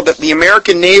the world that the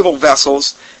American naval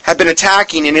vessels had been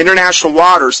attacking in international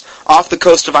waters off the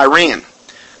coast of Iran.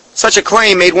 Such a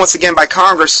claim, made once again by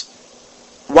Congress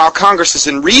while Congress is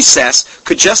in recess,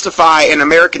 could justify an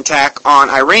American attack on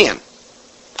Iran.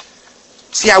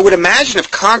 See, I would imagine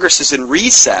if Congress is in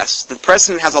recess, the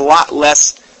president has a lot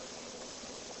less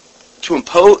to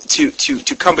impose,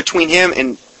 to come between him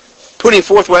and putting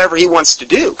forth whatever he wants to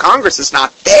do. Congress is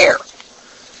not there.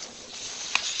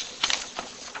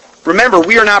 Remember,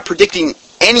 we are not predicting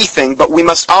anything, but we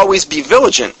must always be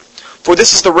vigilant, for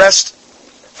this is the rest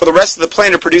of the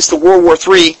plan to produce the World War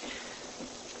III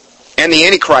and the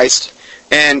Antichrist,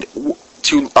 and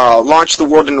to launch the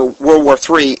world into World War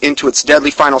III into its deadly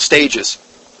final stages.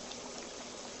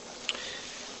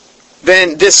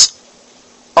 Then this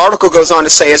article goes on to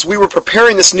say, as we were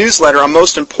preparing this newsletter, a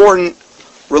most important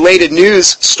related news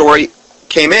story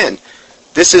came in.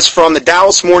 This is from the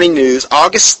Dallas Morning News,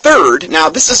 August 3rd. Now,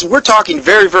 we're talking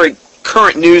very, very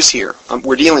current news here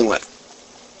we're dealing with.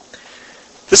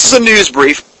 This is a news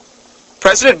brief.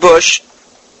 President Bush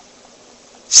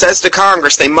says to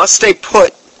Congress they must stay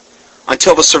put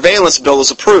until the surveillance bill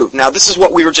is approved. Now, this is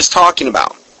what we were just talking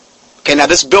about. Okay, now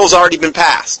this bill's already been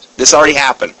passed. This already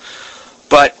happened.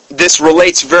 But this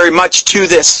relates very much to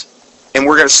this, and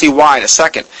we're going to see why in a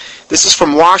second. This is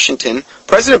from Washington.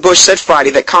 President Bush said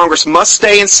Friday that Congress must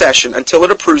stay in session until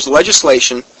it approves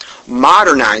legislation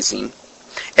modernizing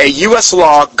a U.S.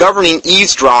 law governing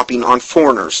eavesdropping on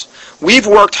foreigners. We've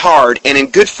worked hard and in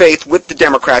good faith with the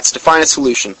Democrats to find a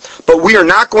solution, but we are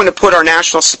not going to put our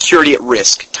national security at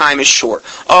risk. Time is short.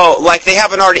 Oh, like they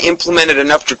haven't already implemented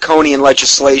enough draconian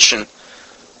legislation,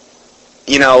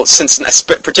 particularly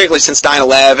since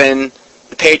 9/11,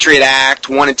 the Patriot Act,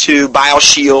 1 and 2,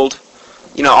 BioShield,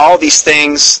 all these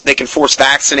things. They can force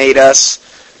vaccinate us.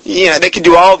 They can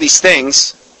do all these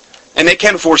things, and they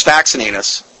can force vaccinate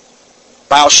us.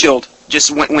 BioShield just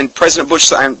when President Bush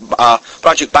signed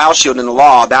Project BioShield into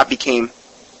law, that became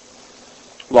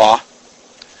law.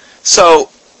 So,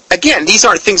 again, these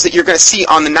aren't things that you're going to see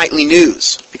on the nightly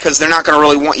news, because they're not going to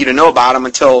really want you to know about them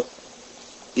until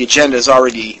the agenda has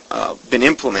already been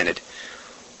implemented.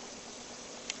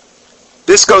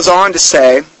 This goes on to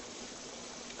say,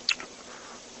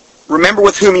 remember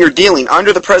with whom you're dealing.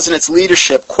 Under the President's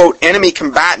leadership, quote, enemy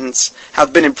combatants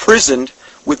have been imprisoned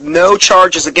with no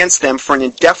charges against them for an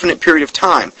indefinite period of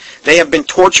time. They have been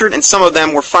tortured, and some of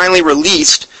them were finally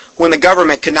released when the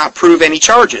government could not prove any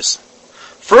charges.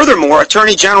 Furthermore,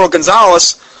 Attorney General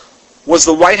Gonzales was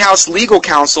the White House legal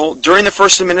counsel during the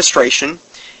first administration,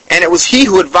 and it was he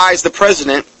who advised the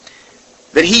President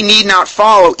that he need not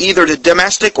follow either the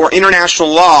domestic or international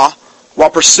law while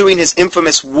pursuing his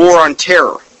infamous war on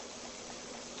terror.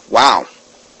 Wow.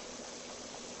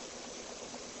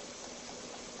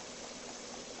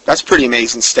 That's a pretty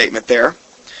amazing statement there.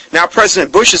 Now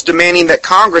President Bush is demanding that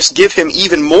Congress give him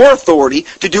even more authority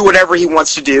to do whatever he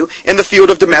wants to do in the field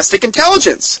of domestic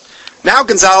intelligence. Now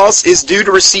Gonzales is due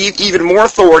to receive even more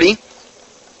authority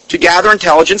to gather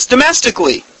intelligence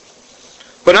domestically.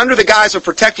 But under the guise of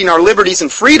protecting our liberties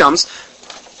and freedoms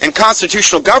and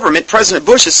constitutional government, President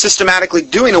Bush is systematically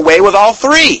doing away with all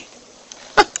three.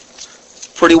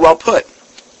 Pretty well put.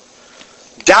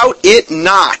 Doubt it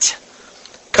not.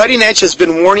 Cutting Edge has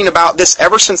been warning about this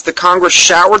ever since the Congress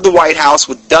showered the White House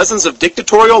with dozens of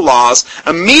dictatorial laws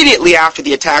immediately after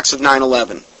the attacks of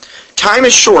 9/11. Time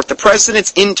is short. The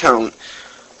President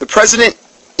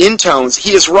intones,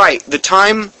 he is right. The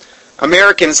time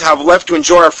Americans have left to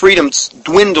enjoy our freedoms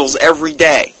dwindles every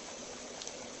day.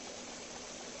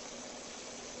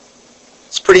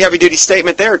 It's a pretty heavy-duty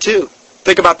statement there, too.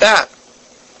 Think about that.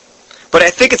 But I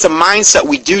think it's a mindset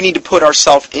we do need to put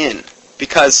ourselves in,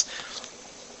 because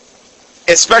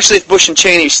especially if Bush and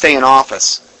Cheney stay in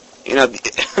office, I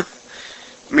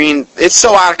mean, it's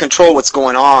so out of control what's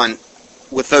going on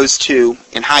with those two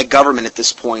in high government at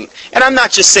this point. And I'm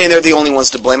not just saying they're the only ones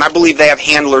to blame. I believe they have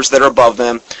handlers that are above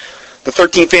them. The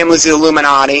 13 families of the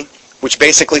Illuminati, which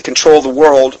basically control the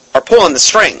world, are pulling the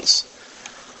strings.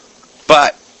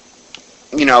 But,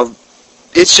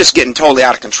 it's just getting totally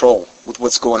out of control with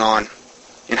what's going on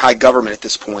in high government at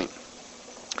this point.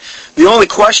 The only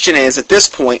question is, at this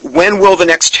point, when will the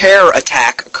next terror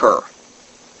attack occur?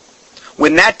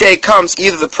 When that day comes,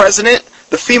 either the President,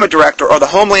 the FEMA Director, or the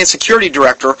Homeland Security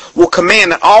Director will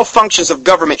command that all functions of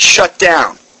government shut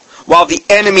down, while the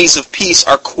enemies of peace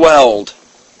are quelled.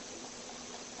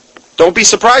 Don't be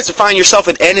surprised to find yourself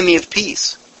an enemy of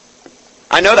peace.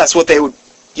 I know that's what they would,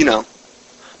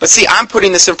 But see, I'm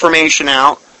putting this information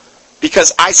out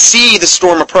because I see the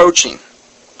storm approaching.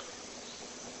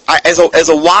 As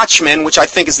a watchman, which I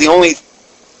think is the only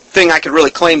thing I could really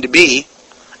claim to be,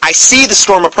 I see the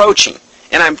storm approaching.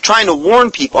 And I'm trying to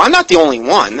warn people. I'm not the only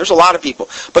one. There's a lot of people.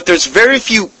 But there's very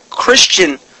few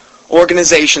Christian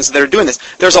organizations that are doing this.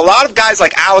 There's a lot of guys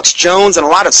like Alex Jones and a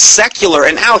lot of secular,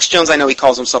 and Alex Jones, I know he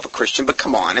calls himself a Christian, but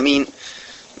come on. I mean,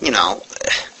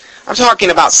 I'm talking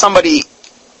about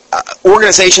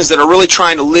organizations that are really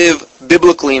trying to live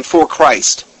biblically and for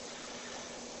Christ.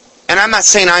 And I'm not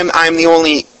saying I'm the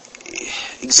only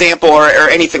example or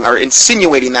anything, or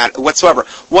insinuating that whatsoever.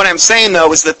 What I'm saying,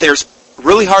 though, is that there's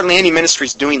really hardly any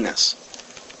ministries doing this.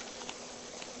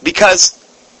 Because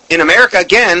in America,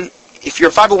 again, if you're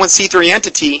a 501c3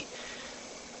 entity,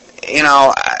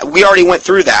 we already went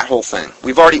through that whole thing.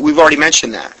 We've already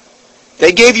mentioned that.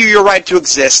 They gave you your right to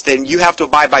exist, and you have to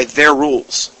abide by their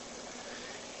rules.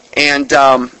 And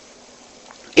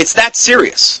it's that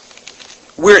serious.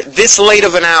 We're at this late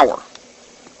of an hour.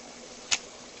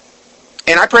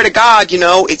 And I pray to God,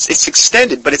 it's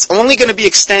extended, but it's only going to be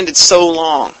extended so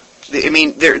long. I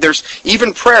mean, there's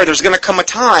even prayer. There's going to come a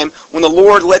time when the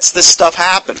Lord lets this stuff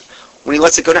happen, when He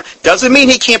lets it go down. Doesn't mean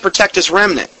He can't protect His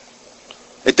remnant.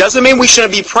 It doesn't mean we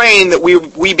shouldn't be praying that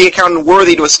we be accounted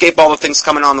worthy to escape all the things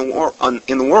coming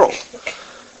in the world.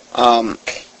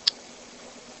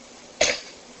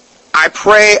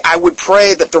 I would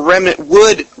pray that the remnant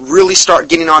would really start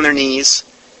getting on their knees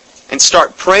and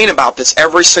start praying about this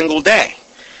every single day.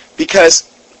 Because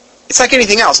it's like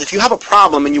anything else. If you have a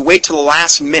problem and you wait till the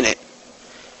last minute,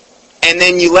 and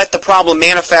then you let the problem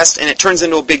manifest and it turns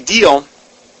into a big deal,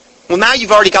 well, now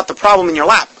you've already got the problem in your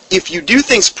lap. If you do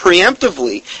things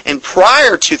preemptively and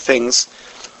prior to things,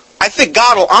 I think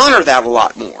God will honor that a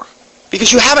lot more.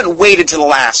 Because you haven't waited to the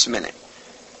last minute.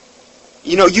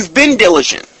 You've been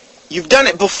diligent. You've done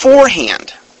it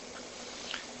beforehand.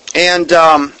 And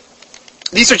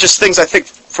these are just things I think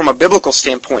from a biblical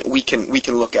standpoint we can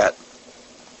look at.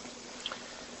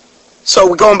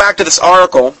 So going back to this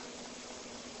article,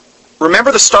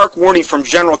 remember the stark warning from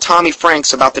General Tommy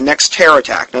Franks about the next terror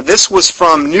attack. Now, this was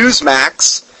from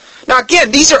Newsmax. Now,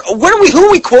 again, who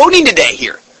are we quoting today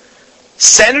here?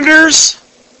 Senators?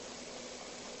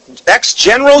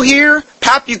 Ex-general here?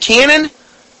 Pat Buchanan?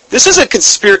 This is a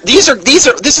conspiracy.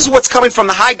 This is what's coming from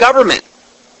the high government.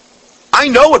 I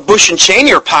know what Bush and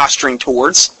Cheney are posturing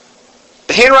towards.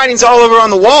 The handwriting's all over on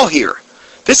the wall here.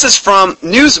 This is from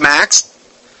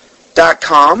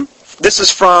Newsmax.com. This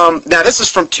is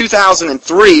from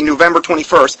 2003, November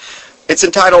 21st. It's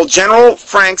entitled, General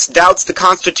Franks Doubts the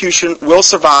Constitution Will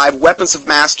Survive Weapons of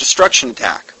Mass Destruction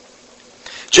Attack.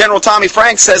 General Tommy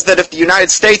Franks says that if the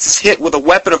United States is hit with a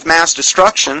weapon of mass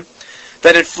destruction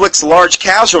that inflicts large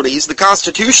casualties, the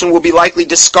Constitution will be likely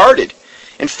discarded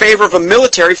in favor of a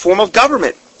military form of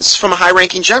government. This is from a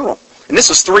high-ranking general. And this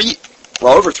was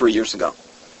over 3 years ago.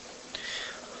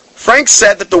 Franks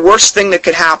said that the worst thing that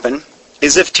could happen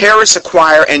is if terrorists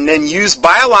acquire and then use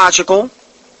biological,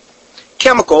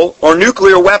 chemical, or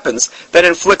nuclear weapons that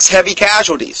inflicts heavy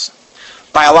casualties.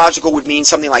 Biological would mean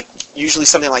usually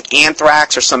something like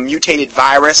anthrax or some mutated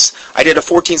virus. I did a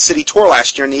 14-city tour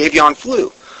last year in the avian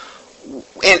flu.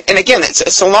 And again,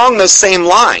 it's along those same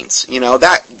lines,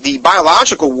 that the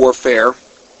biological warfare,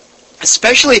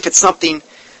 especially if it's something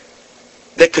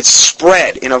that could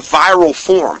spread in a viral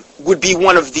form, would be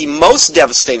one of the most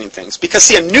devastating things. Because,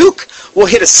 see, a nuke will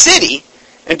hit a city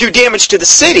and do damage to the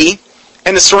city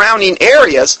and the surrounding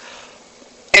areas.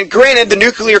 And granted, the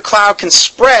nuclear cloud can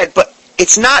spread, but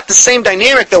it's not the same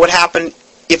dynamic that would happen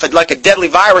if a deadly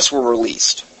virus were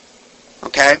released.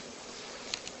 Okay?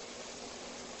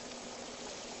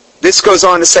 This goes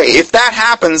on to say, if that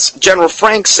happens, General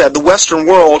Franks said, the Western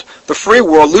world, the free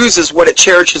world, loses what it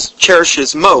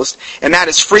cherishes most, and that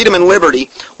is freedom and liberty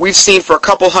we've seen for a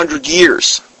couple hundred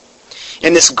years.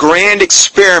 In this grand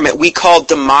experiment we call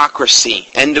democracy.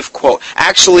 End of quote.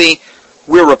 Actually,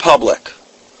 we're a republic.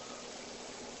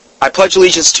 I pledge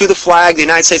allegiance to the flag, the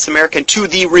United States of America, and to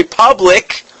the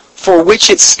republic for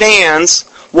which it stands,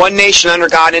 one nation under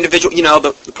God, individual,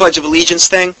 the Pledge of Allegiance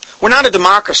thing. We're not a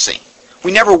democracy.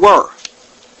 We never were.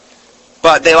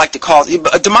 But they like to call it.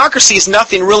 A democracy is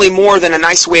nothing really more than a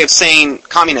nice way of saying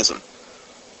communism.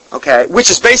 Okay? Which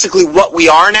is basically what we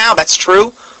are now. That's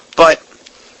true. But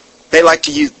they like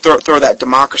to throw that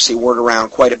democracy word around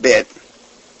quite a bit.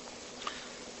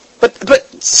 But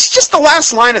it's just the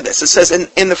last line of this. It says,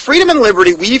 in the freedom and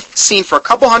liberty we've seen for a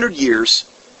couple hundred years,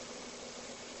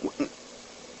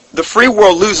 the free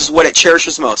world loses what it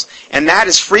cherishes most. And that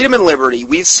is freedom and liberty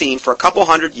we've seen for a couple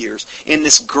hundred years in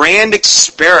this grand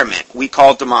experiment we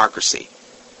call democracy.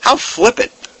 How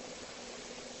flippant.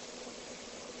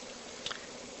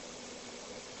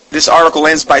 This article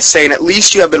ends by saying, at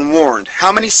least you have been warned.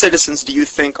 How many citizens do you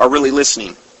think are really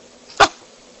listening?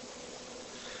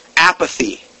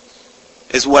 Apathy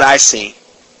is what I see.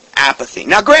 Apathy.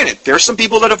 Now granted, there are some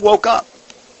people that have woke up.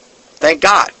 Thank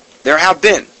God. There have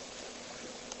been.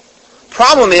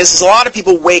 Problem is a lot of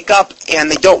people wake up and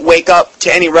they don't wake up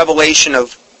to any revelation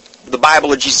of the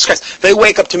Bible or Jesus Christ. They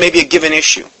wake up to maybe a given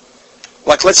issue.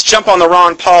 Like, let's jump on the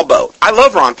Ron Paul boat. I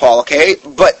love Ron Paul, okay?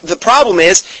 But the problem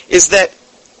is that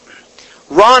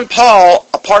Ron Paul,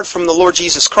 apart from the Lord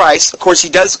Jesus Christ, of course he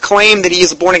does claim that he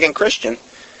is a born-again Christian,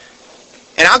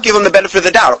 and I'll give him the benefit of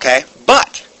the doubt, okay?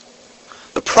 But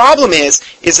the problem is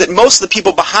that most of the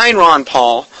people behind Ron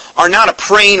Paul are not a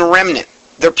praying remnant.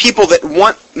 They're people that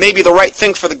want maybe the right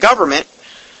thing for the government,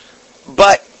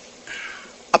 but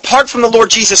apart from the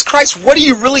Lord Jesus Christ, what are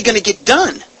you really going to get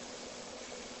done?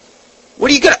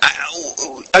 What are you going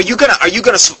to? Are you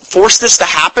going to force this to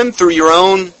happen through your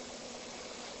own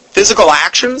physical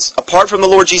actions apart from the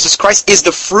Lord Jesus Christ? Is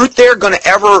the fruit there going to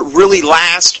ever really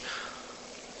last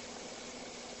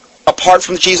apart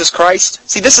from Jesus Christ?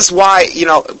 See, this is why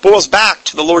it boils back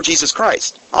to the Lord Jesus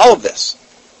Christ. All of this.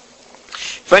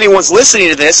 If anyone's listening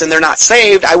to this and they're not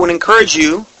saved, I would encourage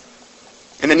you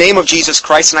in the name of Jesus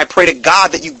Christ, and I pray to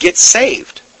God that you get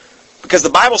saved. Because the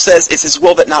Bible says it's His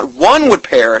will that not one would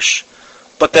perish,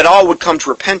 but that all would come to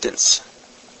repentance.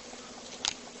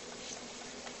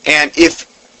 And if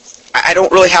I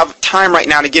don't really have time right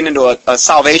now to get into a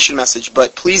salvation message,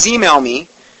 but please email me,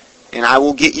 and I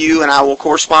will get you, and I will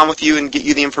correspond with you and get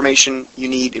you the information you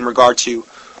need in regard to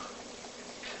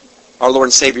our Lord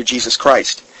and Savior Jesus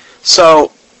Christ.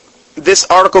 So, this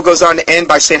article goes on to end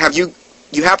by saying,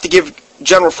 you have to give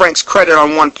General Franks credit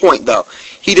on one point, though.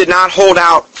 He did not hold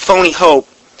out phony hope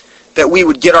that we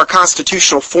would get our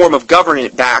constitutional form of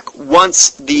government back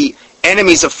once the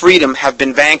enemies of freedom have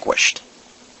been vanquished.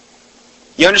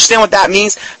 You understand what that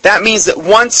means? That means that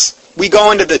once we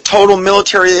go into the total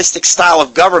militaristic style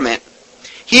of government,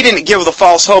 He didn't give the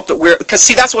false hope that because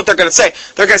see, that's what they're going to say.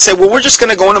 They're going to say, well, we're just going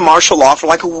to go into martial law for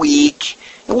like a week,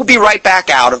 and we'll be right back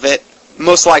out of it.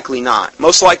 Most likely not.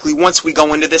 Most likely, once we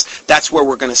go into this, that's where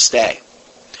we're going to stay.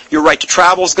 Your right to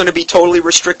travel is going to be totally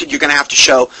restricted. You're going to have to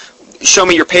show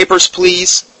me your papers,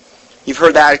 please. You've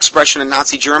heard that expression in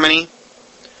Nazi Germany.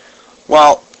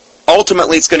 Well,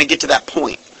 ultimately, it's going to get to that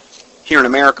point here in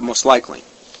America, most likely.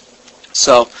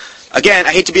 So, again,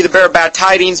 I hate to be the bearer of bad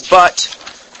tidings, but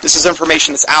this is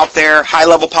information that's out there.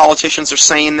 High-level politicians are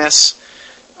saying this.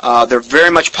 They're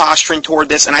very much posturing toward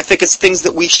this, and I think it's things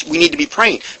that we need to be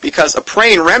praying, because a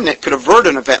praying remnant could avert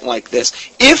an event like this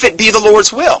if it be the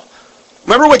Lord's will.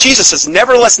 Remember what Jesus says,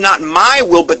 nevertheless not my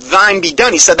will, but thine be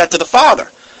done. He said that to the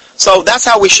Father. So that's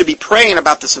how we should be praying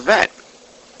about this event.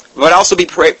 But also be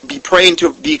praying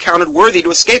to be counted worthy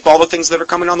to escape all the things that are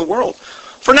coming on the world.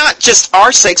 For not just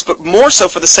our sakes, but more so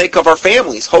for the sake of our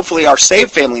families, hopefully our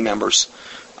saved family members.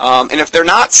 And if they're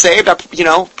not saved,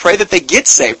 pray that they get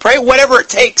saved. Pray whatever it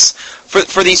takes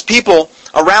for these people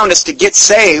around us to get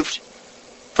saved,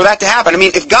 for that to happen. I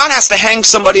mean, if God has to hang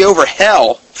somebody over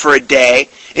hell for a day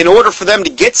in order for them to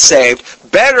get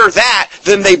saved, better that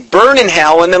than they burn in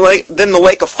hell and then the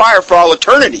lake of fire for all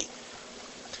eternity.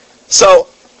 So,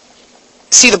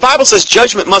 see, the Bible says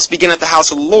judgment must begin at the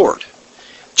house of the Lord.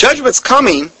 Judgment's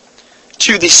coming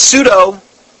to the pseudo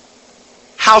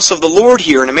house of the Lord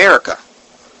here in America.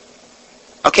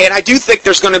 Okay, and I do think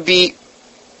there's going to be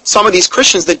some of these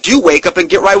Christians that do wake up and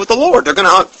get right with the Lord. They're going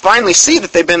to finally see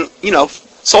that they've been,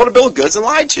 sold a bill of goods and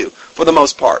lied to, for the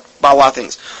most part, about a lot of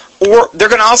things. Or they're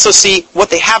going to also see what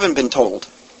they haven't been told.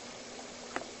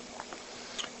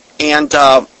 And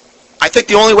I think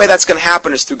the only way that's going to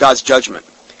happen is through God's judgment.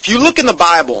 If you look in the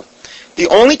Bible, the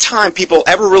only time people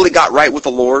ever really got right with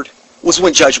the Lord was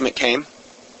when judgment came.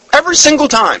 Every single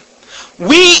time.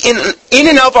 We, in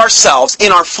and of ourselves,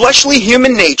 in our fleshly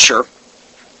human nature,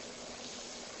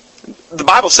 the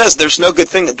Bible says there's no good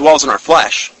thing that dwells in our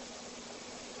flesh.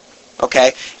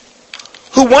 Okay?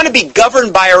 Who want to be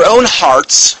governed by our own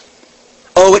hearts.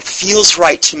 Oh, it feels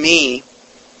right to me.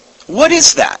 What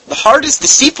is that? The heart is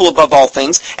deceitful above all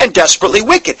things and desperately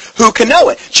wicked. Who can know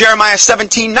it? Jeremiah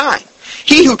 17:9.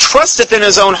 He who trusteth in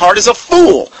his own heart is a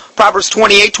fool. Proverbs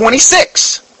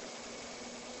 28:26.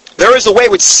 There is a way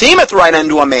which seemeth right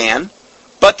unto a man,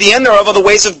 but the end thereof are the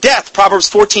ways of death. Proverbs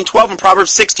 14:12 and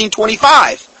Proverbs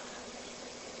 16:25.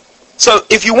 So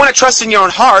if you want to trust in your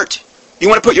own heart, you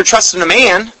want to put your trust in a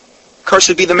man,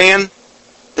 cursed be the man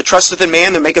that trusteth in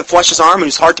man, that maketh flesh his arm, and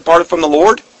whose heart departeth from the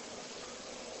Lord.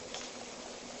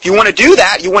 If you want to do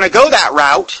that, you want to go that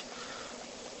route,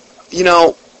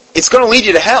 it's going to lead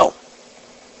you to hell.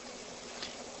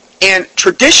 And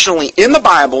traditionally, in the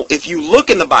Bible, if you look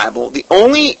in the Bible, the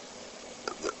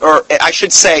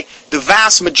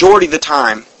vast majority of the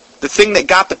time, the thing that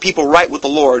got the people right with the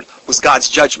Lord was God's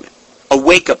judgment, a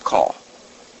wake-up call.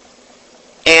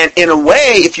 And in a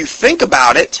way, if you think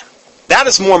about it, that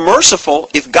is more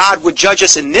merciful if God would judge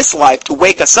us in this life to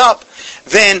wake us up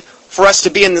than for us to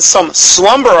be in some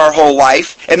slumber our whole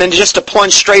life and then just to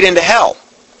plunge straight into hell.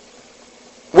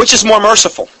 Which is more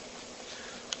merciful?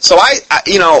 So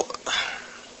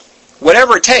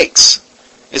whatever it takes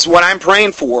is what I'm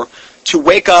praying for to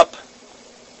wake up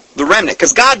the remnant.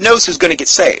 Because God knows who's going to get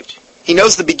saved. He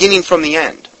knows the beginning from the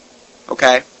end.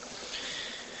 Okay?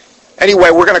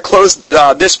 Anyway, we're going to close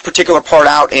this particular part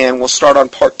out and we'll start on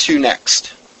part 2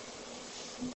 next.